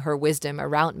sharing her wisdom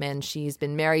around men. She's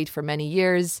been married for many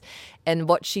years. And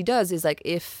what she does is like,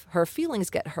 if her feelings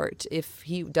get hurt, if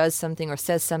he does something or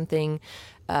says something,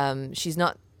 she's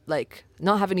not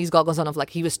having these goggles on of like,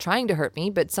 he was trying to hurt me,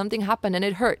 but something happened and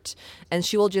it hurt. And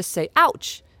she will just say,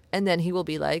 ouch. And then he will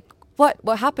be like,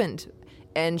 what happened?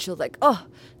 And she'll like, oh,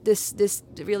 this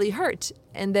really hurt.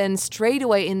 And then straight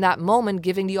away in that moment,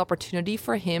 giving the opportunity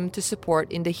for him to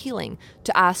support in the healing,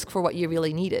 to ask for what you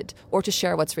really needed or to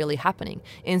share what's really happening,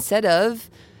 instead of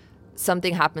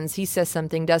something happens, he says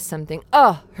something, does something,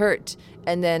 oh, hurt,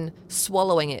 and then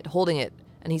swallowing it, holding it.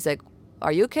 And he's like,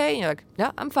 are you okay? And you're like,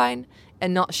 no, I'm fine.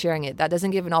 And not sharing it. That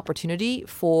doesn't give an opportunity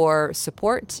for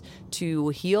support to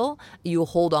heal. You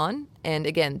hold on. And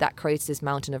again, that creates this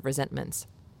mountain of resentments.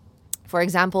 For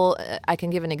example, I can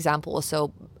give an example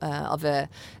also of an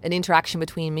interaction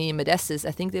between me and Modestus.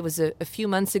 I think it was a few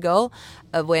months ago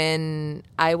when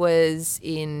I was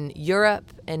in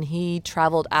Europe and he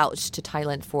traveled out to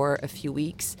Thailand for a few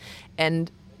weeks. And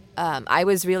I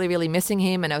was really, really missing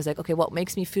him. And I was like, okay, what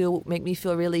make me feel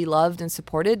really loved and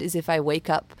supported is if I wake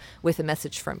up with a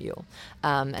message from you.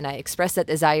 And I expressed that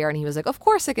desire. And he was like, of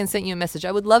course I can send you a message.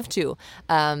 I would love to.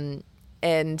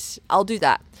 And I'll do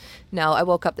that. Now, I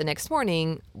woke up the next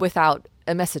morning without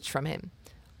a message from him.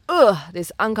 Ugh,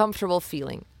 this uncomfortable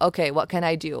feeling. Okay, what can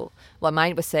I do? Well,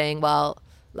 mind was saying, well,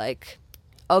 like,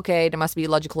 okay, there must be a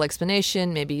logical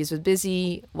explanation. Maybe he was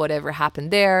busy, whatever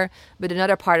happened there. But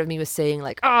another part of me was saying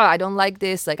like, I don't like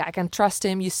this. Like, I can trust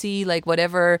him. You see, like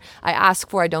whatever I ask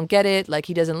for, I don't get it. Like,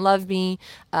 he doesn't love me.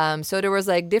 So there was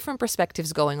like different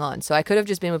perspectives going on. So I could have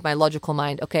just been with my logical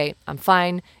mind. Okay, I'm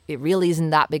fine. It really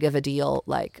isn't that big of a deal.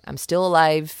 Like, I'm still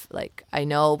alive. Like, I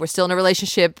know we're still in a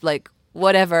relationship. Like,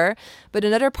 whatever. But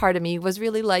another part of me was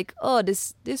really like, oh,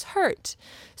 this hurt.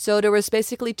 So there was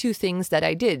basically two things that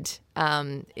I did.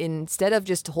 Instead of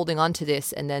just holding on to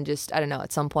this and then just, I don't know,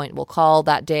 at some point we'll call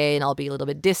that day and I'll be a little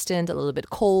bit distant, a little bit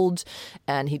cold,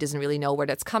 and he doesn't really know where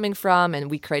that's coming from, and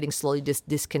we creating slowly this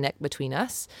disconnect between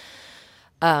us.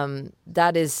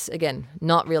 That is, again,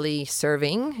 not really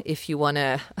serving if you want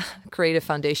to create a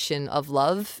foundation of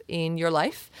love in your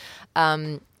life.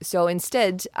 So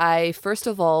instead, I first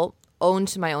of all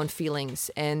owned my own feelings,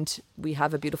 and we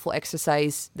have a beautiful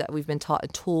exercise that we've been taught, a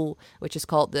tool which is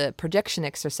called the projection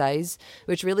exercise,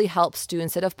 which really helps to,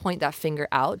 instead of point that finger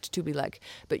out, to be like,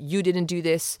 but you didn't do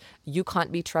this, you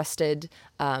can't be trusted.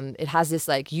 It has this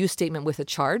like you statement with a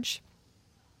charge.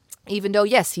 Even though,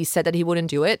 yes, he said that he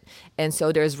wouldn't do it. And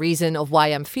so there's reason of why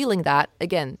I'm feeling that.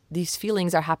 Again, these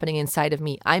feelings are happening inside of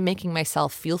me. I'm making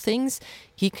myself feel things.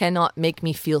 He cannot make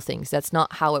me feel things. That's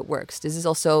not how it works. This is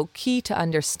also key to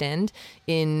understand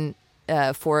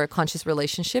for a conscious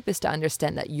relationship, is to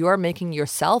understand that you're making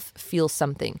yourself feel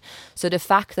something. So the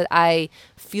fact that I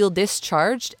feel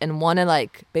discharged and want to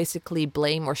like basically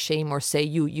blame or shame or say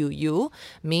you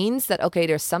means that, okay,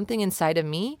 there's something inside of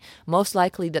me, most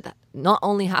likely that not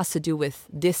only has to do with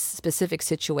this specific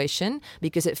situation,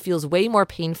 because it feels way more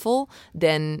painful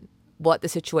than what the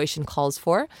situation calls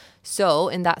for. So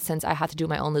in that sense, I had to do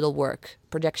my own little work,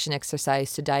 projection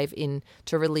exercise, to dive in,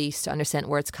 to release, to understand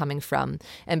where it's coming from.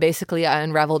 And basically I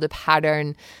unraveled a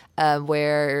pattern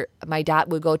where my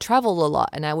dad would go travel a lot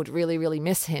and I would really, really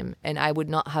miss him. And I would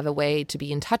not have a way to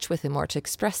be in touch with him or to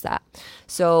express that.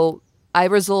 So I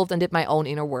resolved and did my own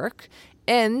inner work.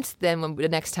 And then when the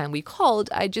next time we called,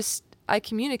 I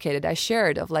communicated, I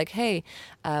shared of like, hey,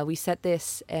 we said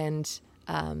this, and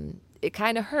it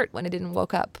kind of hurt when I didn't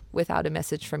woke up without a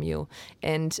message from you.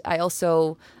 And I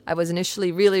was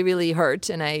initially really, really hurt,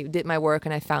 and I did my work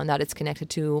and I found out it's connected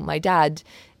to my dad.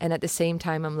 And at the same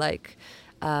time, I'm like,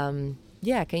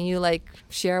 yeah, can you like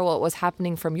share what was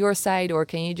happening from your side? Or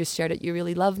can you just share that you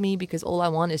really love me? Because all I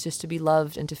want is just to be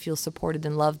loved and to feel supported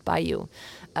and loved by you.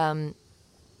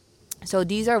 So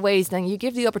these are ways then you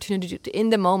give the opportunity to,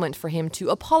 in the moment, for him to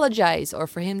apologize, or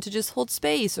for him to just hold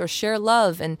space or share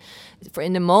love, and for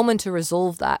in the moment to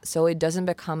resolve that, so it doesn't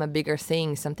become a bigger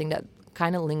thing, something that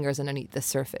kind of lingers underneath the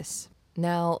surface.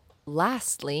 Now,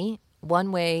 lastly,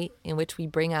 one way in which we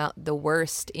bring out the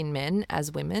worst in men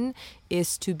as women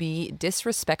is to be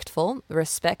disrespectful.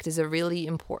 Respect is a really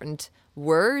important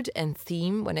word and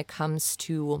theme when it comes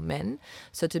to men.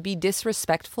 So to be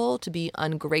disrespectful, to be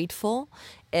ungrateful,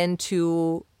 and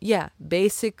to,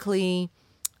 basically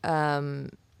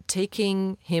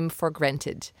taking him for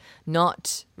granted,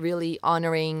 not really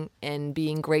honoring and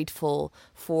being grateful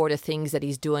for the things that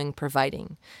he's doing,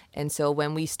 providing. And so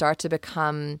when we start to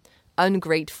become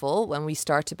ungrateful, when we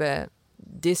start to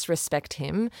disrespect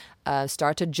him,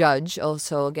 start to judge.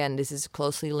 Also, again, this is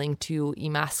closely linked to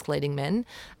emasculating men.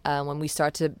 When we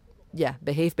start to,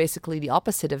 behave basically the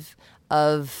opposite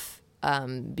of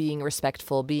being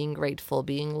respectful, being grateful,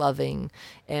 being loving,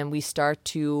 and we start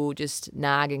to just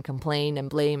nag and complain and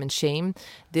blame and shame,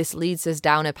 this leads us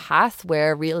down a path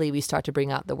where really we start to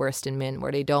bring out the worst in men,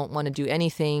 where they don't want to do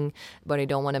anything, where they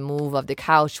don't want to move off the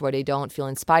couch, where they don't feel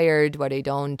inspired, where they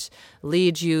don't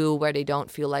lead you, where they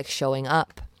don't feel like showing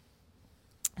up.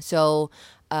 So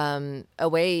a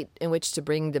way in which to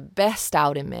bring the best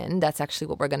out in men. That's actually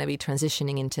what we're going to be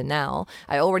transitioning into now.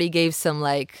 I already gave some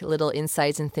like little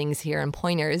insights and things here and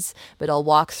pointers, but I'll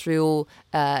walk through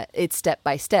it step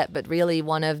by step. But really,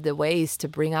 one of the ways to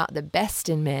bring out the best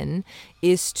in men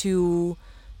is to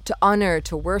honor,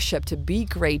 to worship, to be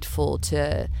grateful,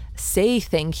 to say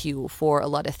thank you for a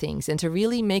lot of things, and to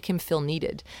really make him feel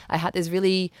needed. I had this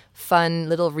really fun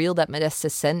little reel that Modesta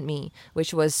sent me,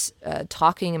 which was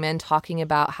talking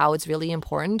about how it's really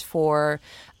important for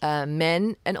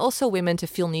men and also women to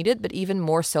feel needed, but even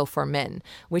more so for men,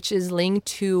 which is linked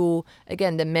to,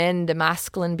 again, the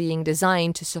masculine being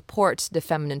designed to support the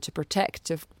feminine, to protect,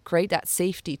 to create that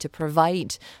safety, to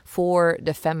provide for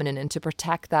the feminine, and to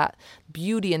protect that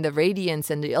beauty and the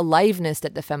radiance and the aliveness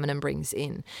that the feminine brings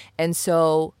in. And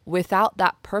so without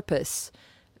that purpose,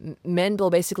 men will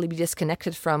basically be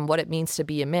disconnected from what it means to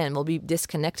be a man, will be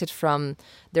disconnected from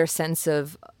their sense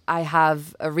of, I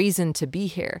have a reason to be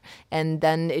here. And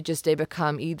then they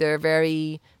become either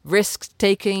very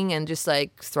risk-taking and just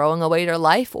like throwing away their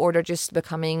life, or they're just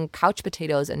becoming couch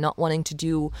potatoes and not wanting to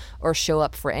do or show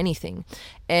up for anything.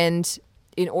 And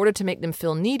in order to make them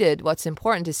feel needed, what's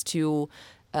important is to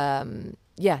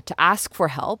ask for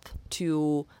help,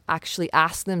 to actually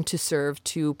ask them to serve,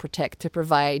 to protect, to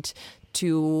provide,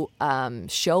 to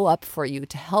show up for you,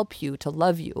 to help you, to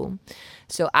love you.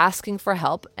 So asking for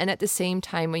help, and at the same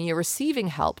time, when you're receiving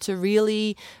help, to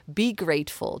really be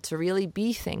grateful, to really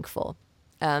be thankful,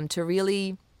 to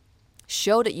really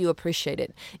show that you appreciate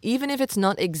it, even if it's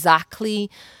not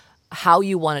exactly how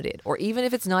you wanted it, or even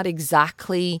if it's not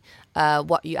exactly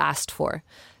what you asked for.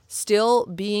 Still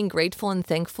being grateful and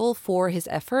thankful for his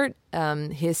effort,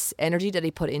 his energy that he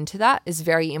put into that is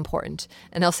very important.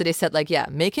 And also they said, like,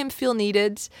 make him feel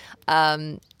needed,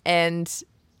 and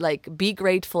like be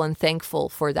grateful and thankful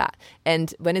for that.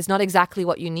 And when it's not exactly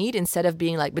what you need, instead of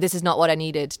being like, but this is not what I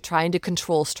needed, trying to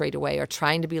control straight away, or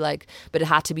trying to be like, but it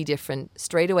had to be different,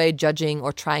 straight away judging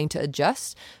or trying to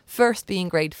adjust, first being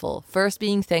grateful, first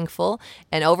being thankful.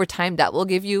 And over time, that will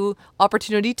give you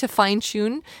opportunity to fine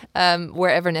tune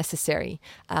wherever necessary.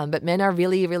 But men are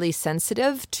really, really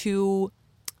sensitive to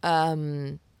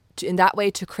in that way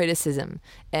to criticism,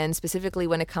 and specifically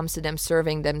when it comes to them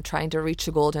serving, them trying to reach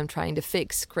a goal, them trying to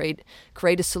fix, create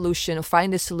a solution, or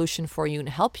find a solution for you and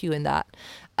help you in that.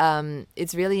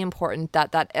 It's really important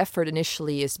that that effort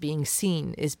initially is being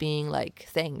seen, is being like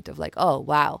thanked, of like, oh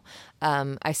wow,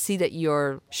 I see that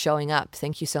you're showing up,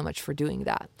 thank you so much for doing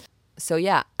that. So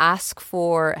ask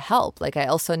for help. Like, I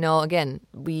also know, again,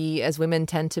 we as women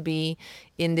tend to be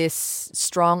in this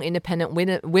strong, independent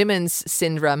women's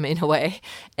syndrome in a way,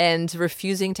 and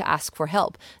refusing to ask for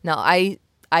help. Now, I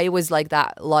was like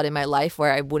that a lot in my life,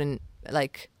 where I wouldn't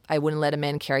let a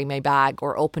man carry my bag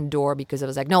or open door, because I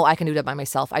was like, no, I can do that by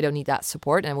myself. I don't need that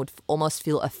support. And I would almost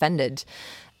feel offended,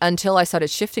 until I started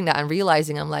shifting that and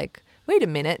realizing, I'm like, wait a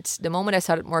minute. The moment I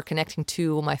started more connecting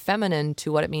to my feminine,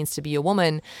 to what it means to be a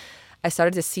woman, I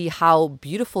started to see how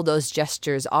beautiful those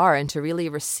gestures are, and to really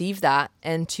receive that,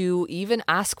 and to even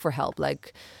ask for help.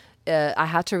 Like, I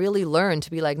had to really learn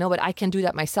to be like, no, but I can do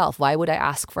that myself. Why would I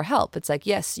ask for help? It's like,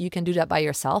 yes, you can do that by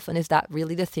yourself. And is that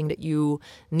really the thing that you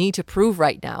need to prove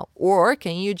right now? Or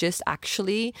can you just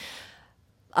actually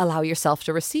allow yourself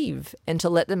to receive and to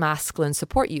let the masculine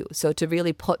support you? So to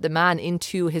really put the man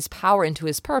into his power, into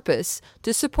his purpose,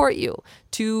 to support you,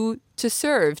 to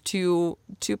serve, to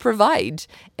provide,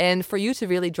 and for you to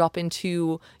really drop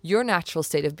into your natural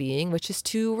state of being, which is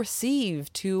to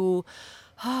receive, to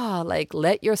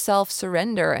let yourself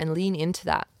surrender and lean into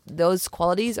that. Those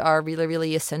qualities are really,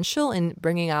 really essential in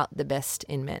bringing out the best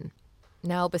in men.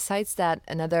 Now, besides that,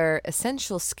 another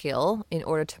essential skill in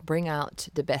order to bring out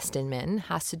the best in men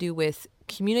has to do with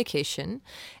communication,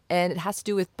 and it has to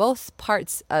do with both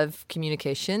parts of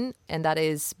communication, and that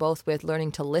is both with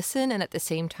learning to listen and at the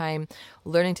same time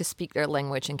learning to speak their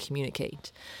language and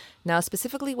communicate. Now,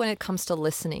 specifically when it comes to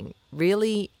listening,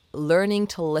 really learning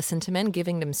to listen to men,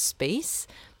 giving them space,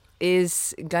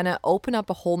 is gonna open up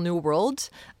a whole new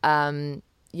world.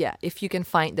 If you can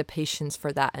find the patience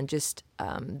for that, and just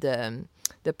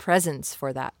the presence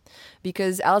for that.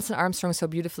 Because Alison Armstrong so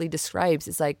beautifully describes,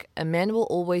 it's like a man will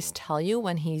always tell you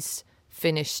when he's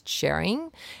finished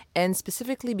sharing, and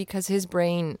specifically because his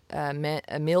brain, a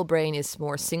male brain, is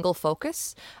more single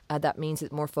focus. That means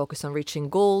it's more focused on reaching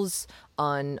goals,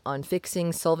 on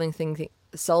fixing, solving things,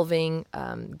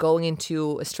 going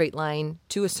into a straight line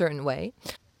to a certain way,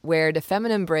 where the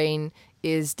feminine brain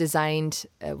is designed,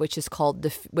 which is called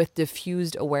with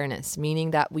diffused awareness, meaning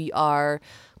that we are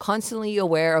constantly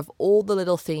aware of all the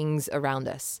little things around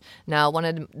us. Now, one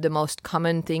of the most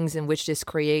common things in which this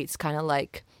creates kind of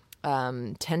like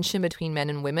tension between men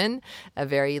and women. A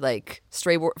very like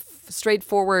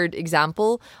straightforward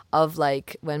example of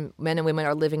like when men and women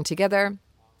are living together.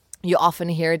 You often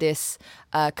hear this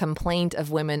complaint of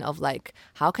women of like,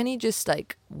 how can you just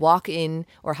like walk in,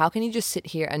 or how can you just sit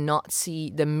here and not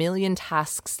see the million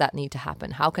tasks that need to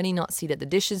happen? How can you not see that the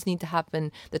dishes need to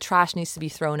happen, the trash needs to be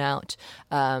thrown out,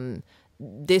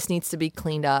 this needs to be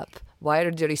cleaned up? Why are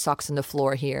there dirty socks on the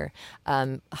floor here?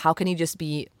 How can you just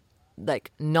be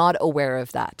like not aware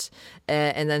of that?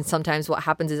 And then sometimes what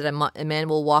happens is that a man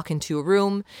will walk into a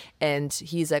room and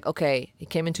he's like, okay, he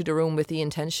came into the room with the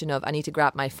intention of, I need to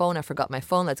grab my phone. I forgot my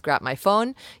phone. Let's grab my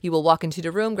phone. He will walk into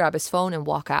the room, grab his phone and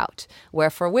walk out.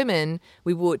 Where for women,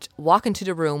 we would walk into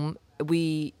the room.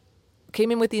 We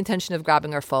came in with the intention of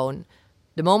grabbing our phone.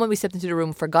 The moment we stepped into the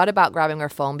room, forgot about grabbing our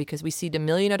phone because we see the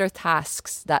million other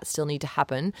tasks that still need to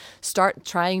happen, start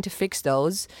trying to fix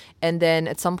those, and then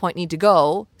at some point need to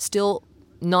go, still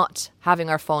not having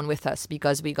our phone with us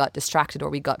because we got distracted or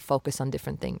we got focused on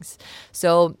different things.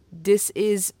 So this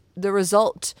is the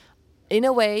result, in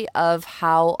a way, of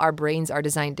how our brains are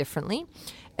designed differently.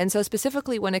 And so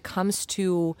specifically when it comes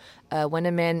to when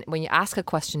you ask a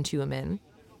question to a man,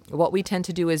 what we tend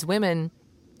to do as women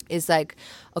is like,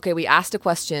 okay, we asked a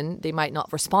question, they might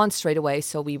not respond straight away,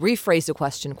 so we rephrase the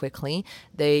question quickly.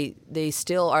 They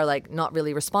still are like not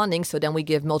really responding, so then we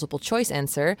give multiple choice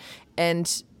answer,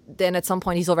 and then at some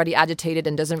point he's already agitated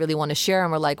and doesn't really want to share,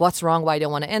 and we're like, what's wrong? Why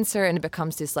don't want to answer? And it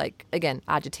becomes this like, again,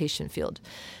 agitation field.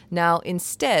 Now,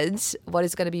 instead, what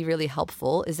is going to be really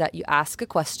helpful is that you ask a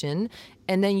question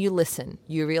and then you listen.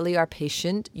 You really are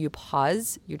patient. You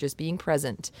pause. You're just being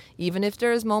present. Even if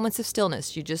there's moments of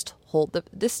stillness, you just hold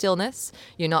the stillness.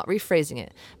 You're not rephrasing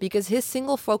it. Because his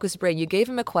single focus brain, you gave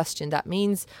him a question. That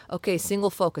means, okay, single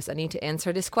focus. I need to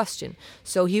answer this question.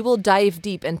 So he will dive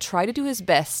deep and try to do his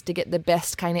best to get the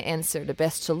best kind of answer, the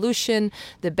best solution,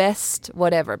 the best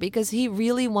whatever, because he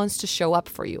really wants to show up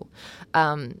for you.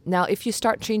 Now, if you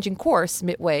start changing course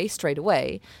midway, straight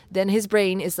away, then his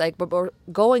brain is like, but we're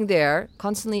going there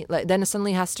constantly, like, then it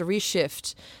suddenly has to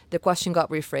reshift. The question got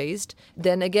rephrased,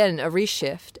 then again a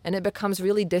reshift, and it becomes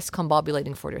really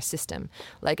discombobulating for their system.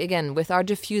 Like, again, with our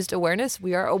diffused awareness,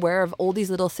 we are aware of all these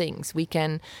little things. We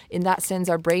can, in that sense,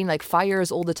 our brain like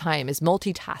fires all the time, is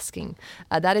multitasking.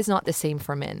 That is not the same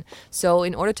for men. So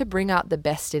in order to bring out the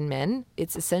best in men,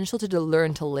 it's essential to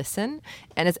learn to listen.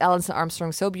 And as Alison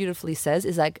Armstrong so beautifully says,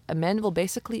 is like a man will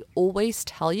basically always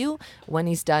tell you when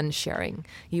he's done sharing.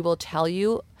 He will tell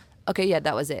you, okay, yeah,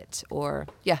 that was it. Or,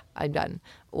 yeah, I'm done.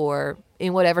 Or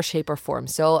in whatever shape or form.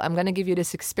 So I'm going to give you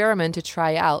this experiment to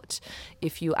try out.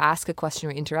 If you ask a question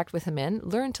or interact with a man,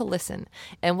 learn to listen.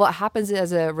 And what happens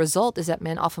as a result is that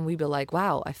men often will be like,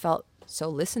 wow, I felt so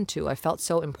listened to. I felt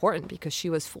so important because she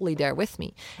was fully there with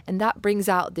me. And that brings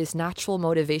out this natural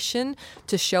motivation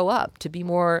to show up, to be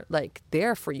more like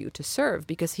there for you, to serve,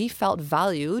 because he felt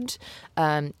valued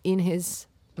in his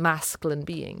masculine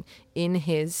being, in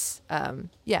his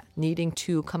needing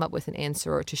to come up with an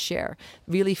answer or to share,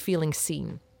 really feeling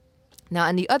seen. Now,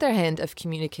 on the other hand of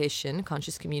communication,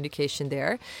 conscious communication,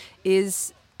 there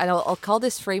is, and I'll call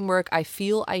this framework, I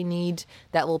feel, I need,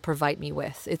 that will provide me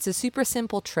with. It's a super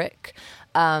simple trick,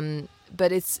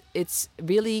 but it's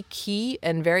really key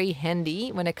and very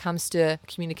handy when it comes to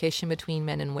communication between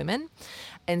men and women.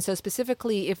 And so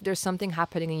specifically, if there's something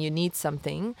happening and you need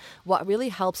something, what really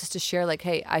helps is to share like,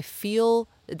 hey, I feel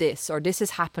this, or this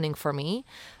is happening for me.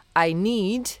 I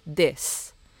need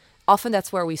this. Often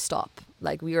that's where we stop.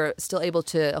 Like, we are still able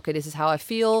to, okay, this is how I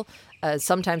feel.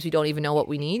 Sometimes we don't even know what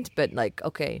we need, but like,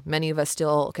 okay, many of us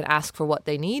still can ask for what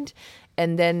they need.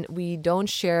 And then we don't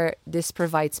share, this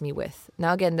provides me with.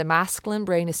 Now, again, the masculine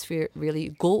brain is really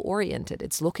goal-oriented.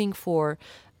 It's looking for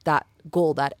that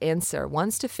goal, that answer,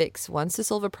 wants to fix, wants to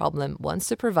solve a problem, wants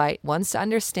to provide, wants to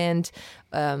understand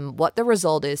what the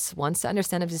result is, wants to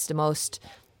understand if it's the most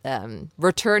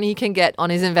return he can get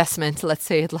on his investment, let's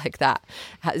say it like that,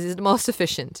 is the most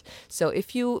efficient. So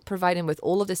if you provide him with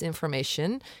all of this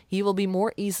information, he will be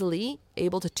more easily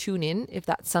able to tune in if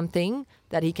that's something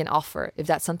that he can offer, if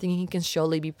that's something he can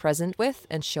surely be present with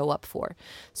and show up for.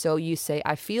 So you say,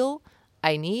 I feel,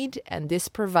 I need, and this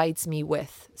provides me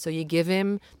with. So you give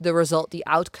him the result, the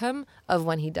outcome of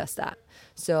when he does that.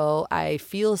 So I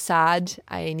feel sad,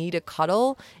 I need a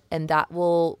cuddle, and that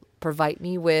will provide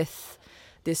me with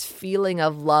this feeling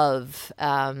of love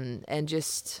and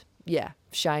just,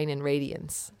 shine and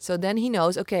radiance. So then he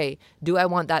knows, okay, do I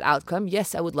want that outcome?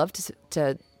 Yes, I would love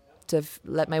to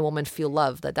let my woman feel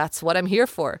loved. That's what I'm here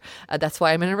for. That's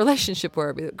why I'm in a relationship with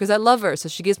her, because I love her. So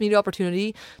she gives me the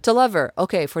opportunity to love her.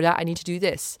 Okay, for that, I need to do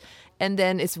this. And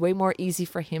then it's way more easy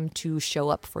for him to show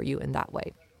up for you in that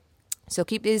way. So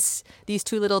keep these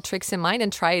two little tricks in mind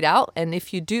and try it out. And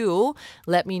if you do,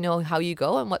 let me know how you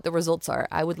go and what the results are.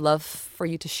 I would love for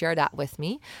you to share that with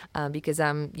me because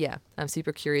I'm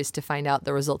super curious to find out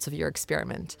the results of your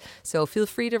experiment. So feel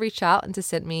free to reach out and to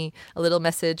send me a little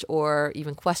message or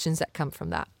even questions that come from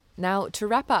that. Now, to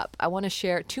wrap up, I want to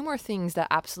share 2 more things that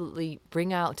absolutely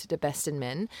bring out the best in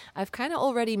men. I've kind of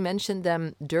already mentioned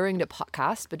them during the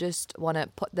podcast, but just want to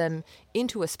put them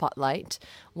into a spotlight.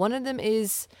 One of them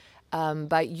is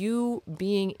by you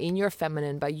being in your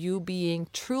feminine, by you being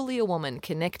truly a woman,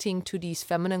 connecting to these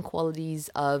feminine qualities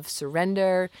of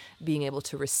surrender, being able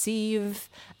to receive,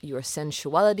 your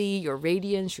sensuality, your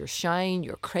radiance, your shine,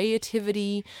 your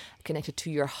creativity, connected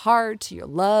to your heart, your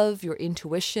love, your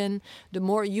intuition. The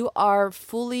more you are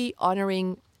fully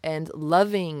honoring and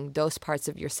loving those parts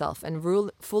of yourself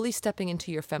and fully stepping into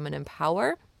your feminine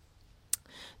power,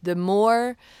 the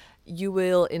more you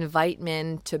will invite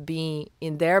men to be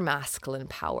in their masculine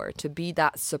power, to be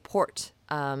that support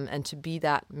and to be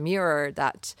that mirror,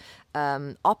 that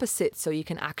opposite, so you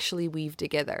can actually weave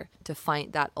together to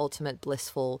find that ultimate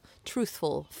blissful,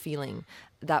 truthful feeling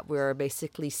that we're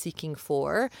basically seeking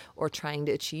for or trying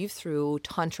to achieve through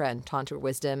Tantra and Tantric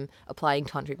wisdom, applying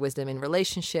Tantric wisdom in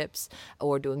relationships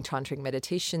or doing Tantric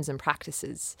meditations and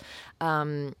practices.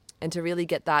 And to really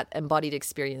get that embodied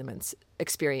experience.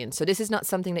 So this is not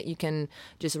something that you can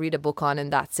just read a book on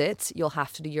and that's it. You'll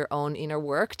have to do your own inner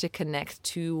work to connect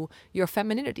to your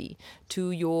femininity, to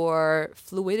your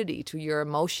fluidity, to your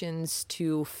emotions,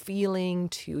 to feeling,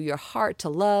 to your heart, to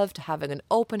love, to having an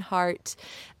open heart,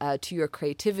 to your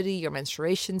creativity, your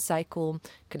menstruation cycle,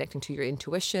 connecting to your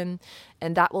intuition.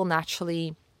 And that will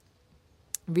naturally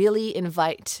really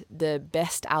invite the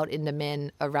best out in the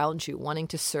men around you, wanting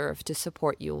to serve, to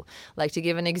support you. Like, to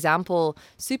give an example,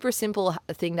 super simple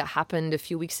thing that happened a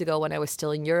few weeks ago when I was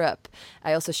still in Europe.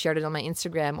 I also shared it on my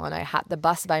Instagram when I had the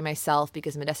bus by myself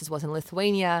because Modestus was in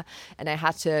Lithuania and I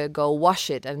had to go wash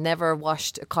it. I've never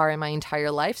washed a car in my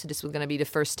entire life, so this was going to be the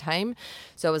first time.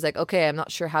 So I was like, okay, I'm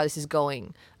not sure how this is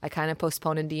going. I kind of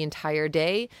postponed it the entire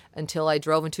day until I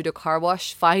drove into the car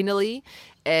wash finally.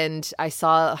 And I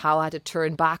saw how I had to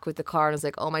turn back with the car. And I was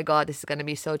like, oh my God, this is going to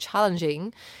be so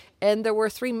challenging. And there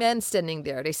were 3 men standing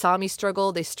there. They saw me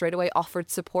struggle. They straight away offered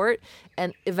support.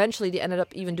 And eventually they ended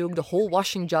up even doing the whole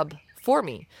washing job for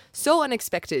me. So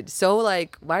unexpected. So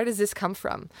like, where does this come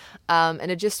from?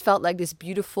 And it just felt like this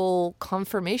beautiful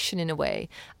confirmation in a way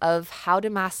of how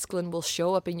the masculine will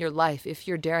show up in your life if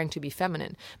you're daring to be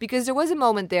feminine. Because there was a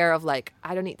moment there of like,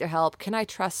 I don't need their help. Can I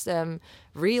trust them?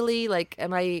 Really? Like,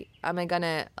 am I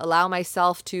gonna allow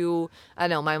myself to, I don't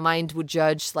know, my mind would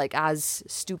judge like as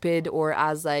stupid or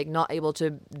as like not able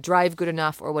to drive good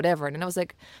enough or whatever. And I was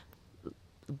like,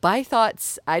 by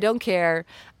thoughts, I don't care.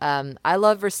 I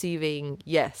love receiving.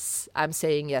 Yes, I'm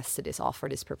saying yes to this offer,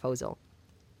 this proposal.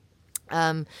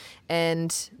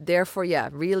 And therefore, yeah,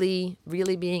 really,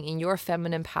 really being in your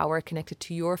feminine power, connected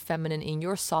to your feminine, in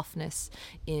your softness,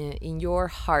 in your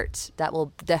heart, that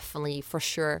will definitely, for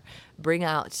sure, bring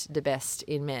out the best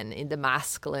in men, in the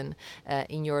masculine,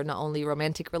 in your not only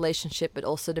romantic relationship, but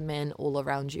also the men all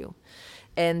around you.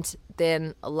 And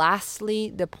then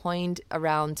lastly, the point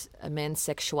around a man's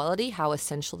sexuality, how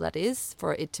essential that is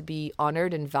for it to be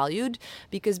honored and valued,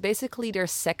 because basically their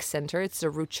sex center, it's the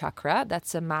root chakra.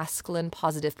 That's a masculine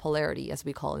positive polarity, as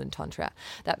we call it in Tantra.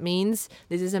 That means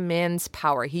this is a man's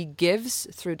power. He gives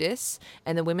through this,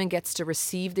 and the woman gets to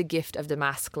receive the gift of the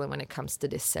masculine when it comes to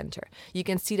this center. You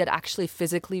can see that actually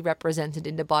physically represented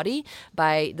in the body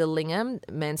by the lingam,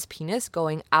 man's penis,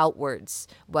 going outwards.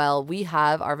 While we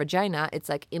have our vagina, it's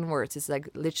like inwards. It's like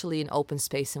literally an open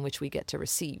space in which we get to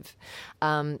receive.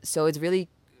 So it's really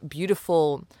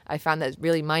beautiful. I found that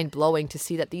really mind-blowing to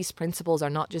see that these principles are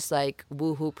not just like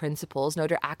woohoo principles. No,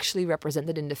 they're actually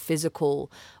represented in the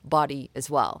physical body as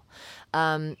well.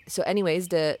 So anyways,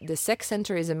 the sex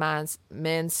center is a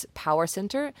man's power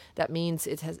center. That means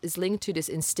it's linked to this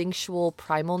instinctual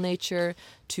primal nature,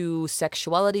 to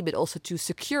sexuality, but also to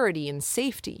security and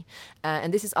safety.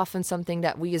 And this is often something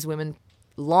that we as women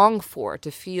long for, to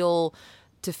feel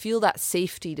that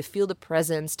safety, to feel the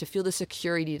presence, to feel the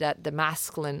security that the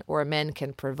masculine or a man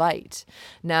can provide.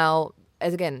 Now,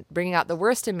 as again, bringing out the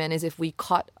worst in men is if we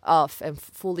cut off and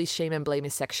fully shame and blame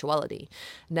his sexuality.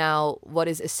 Now, what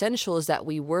is essential is that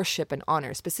we worship and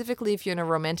honor. Specifically, if you're in a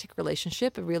romantic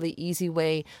relationship, a really easy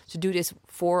way to do this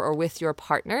for or with your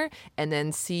partner and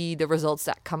then see the results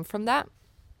that come from that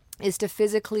is to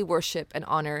physically worship and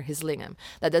honor his lingam.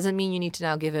 That doesn't mean you need to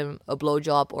now give him a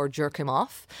blowjob or jerk him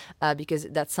off, because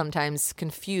that's sometimes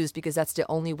confused, because that's the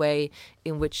only way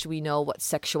in which we know what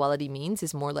sexuality means,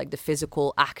 is more like the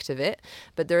physical act of it.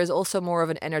 But there is also more of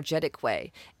an energetic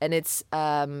way, and it's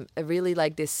really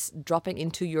like this dropping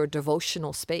into your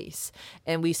devotional space.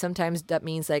 And we sometimes, that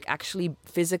means like actually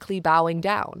physically bowing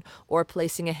down or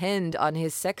placing a hand on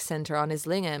his sex center, on his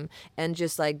lingam, and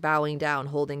just like bowing down,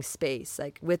 holding space,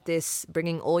 like with this,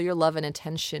 bringing all your love and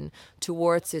attention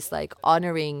towards this like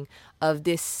honoring of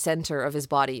this center of his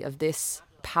body, of this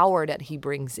power that he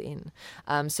brings in.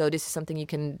 So this is something you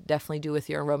can definitely do with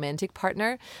your romantic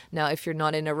partner. Now, if you're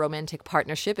not in a romantic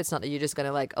partnership, it's not that you're just going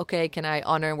to like, okay, can I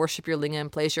honor and worship your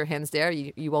lingam, place your hands there?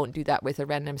 You won't do that with a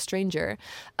random stranger.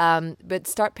 But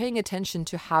start paying attention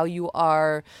to how you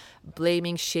are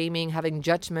blaming, shaming, having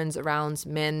judgments around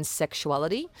men's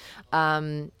sexuality.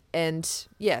 And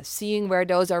yeah, seeing where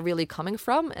those are really coming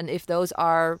from, and if those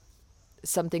are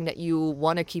something that you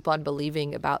want to keep on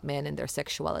believing about men and their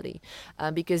sexuality.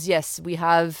 Because yes, we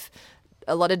have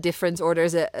a lot of difference, or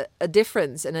there's a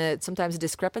difference and sometimes a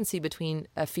discrepancy between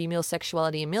a female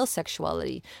sexuality and male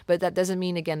sexuality. But that doesn't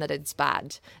mean, again, that it's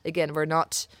bad. Again, we're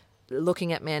not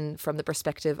looking at men from the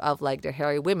perspective of like they're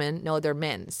hairy women. No, they're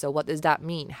men. So what does that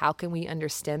mean? How can we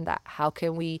understand that? How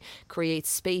can we create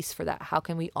space for that? How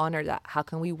can we honor that? How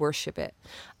can we worship it?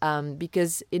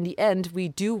 Because in the end, we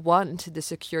do want the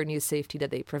security and safety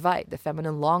that they provide. The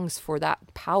feminine longs for that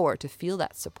power, to feel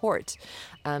that support.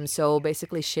 So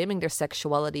basically shaming their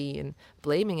sexuality and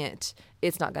blaming it,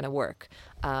 it's not going to work.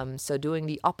 So doing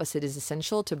the opposite is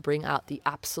essential to bring out the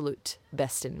absolute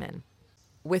best in men.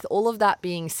 With all of that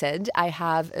being said, I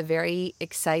have a very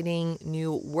exciting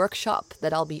new workshop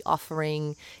that I'll be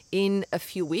offering in a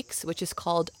few weeks, which is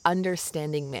called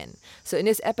Understanding Men. So in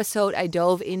this episode, I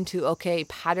dove into,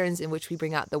 patterns in which we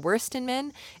bring out the worst in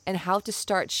men, and how to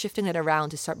start shifting it around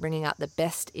to start bringing out the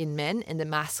best in men, in the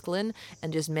masculine,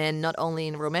 and just men, not only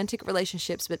in romantic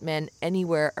relationships, but men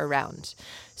anywhere around.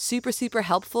 Super, super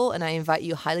helpful. And I invite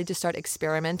you highly to start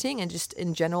experimenting and just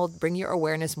in general, bring your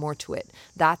awareness more to it.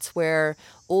 That's where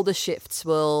all the shifts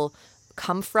will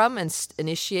come from and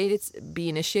be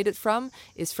initiated from,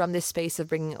 is from this space of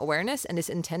bringing awareness and this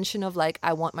intention of like,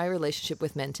 I want my relationship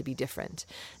with men to be different.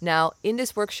 Now, in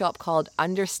this workshop called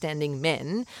Understanding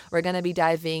Men, we're going to be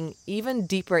diving even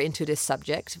deeper into this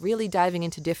subject, really diving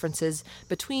into differences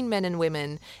between men and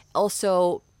women,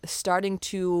 also starting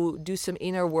to do some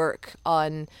inner work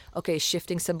on,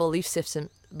 shifting some belief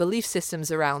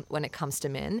systems around when it comes to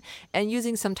men, and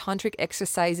using some tantric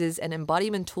exercises and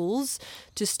embodiment tools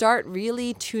to start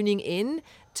really tuning in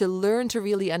to learn to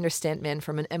really understand men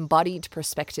from an embodied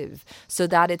perspective, so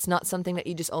that it's not something that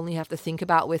you just only have to think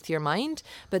about with your mind,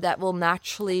 but that will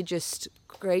naturally just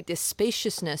create this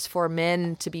spaciousness for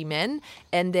men to be men,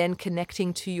 and then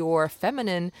connecting to your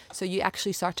feminine, so you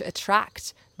actually start to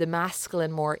attract the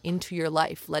masculine more into your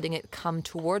life, letting it come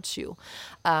towards you.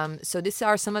 So these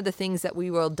are some of the things that we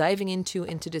will diving into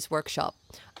this workshop.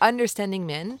 Understanding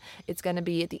Men. It's going to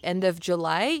be at the end of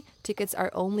July. Tickets are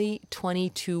only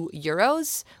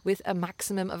 €22 with a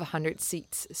maximum of 100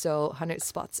 seats. So 100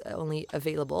 spots only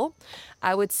available.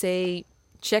 I would say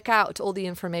check out all the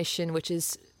information, which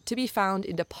is to be found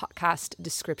in the podcast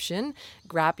description.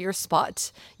 Grab your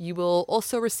spot. You will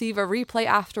also receive a replay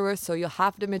afterwards, so you'll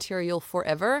have the material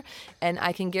forever. And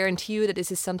I can guarantee you that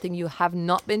this is something you have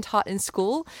not been taught in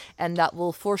school, and that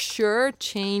will for sure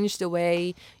change the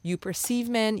way you perceive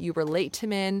men, you relate to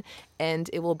men, and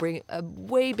it will bring a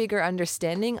way bigger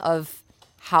understanding of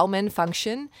how men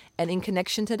function, and in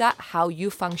connection to that, how you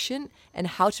function, and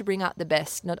how to bring out the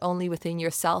best, not only within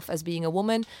yourself as being a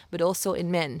woman, but also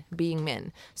in men, being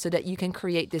men, so that you can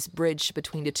create this bridge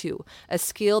between the two. A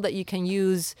skill that you can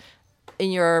use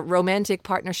in your romantic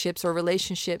partnerships or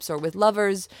relationships or with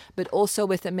lovers, but also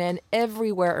with the men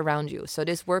everywhere around you. So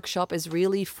this workshop is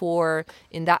really for,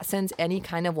 in that sense, any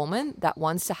kind of woman that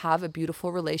wants to have a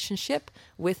beautiful relationship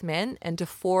with men and to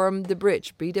form the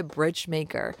bridge, be the bridge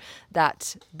maker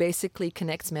that basically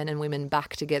connects men and women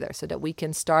back together, so that we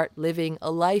can start living a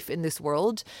life in this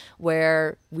world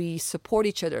where we support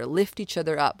each other, lift each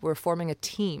other up. We're forming a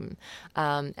team.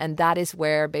 And that is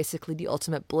where basically the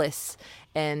ultimate bliss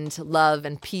and love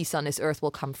and peace on this earth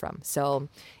will come from. So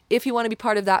if you want to be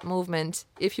part of that movement,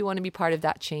 if you want to be part of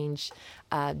that change,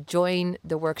 join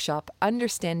the workshop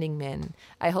Understanding Men.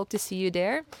 I hope to see you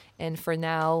there. And for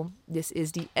now, this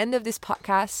is the end of this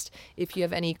podcast. If you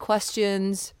have any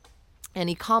questions,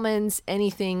 any comments,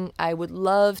 anything. I would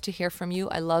love to hear from you.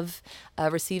 I love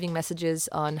receiving messages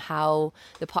on how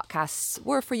the podcasts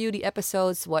were for you, the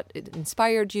episodes, what it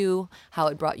inspired you, how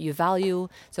it brought you value.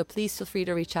 So please feel free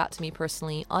to reach out to me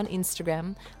personally on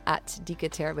Instagram at Dika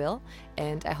Terwil,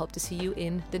 and I hope to see you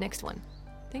in the next one.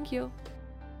 Thank you.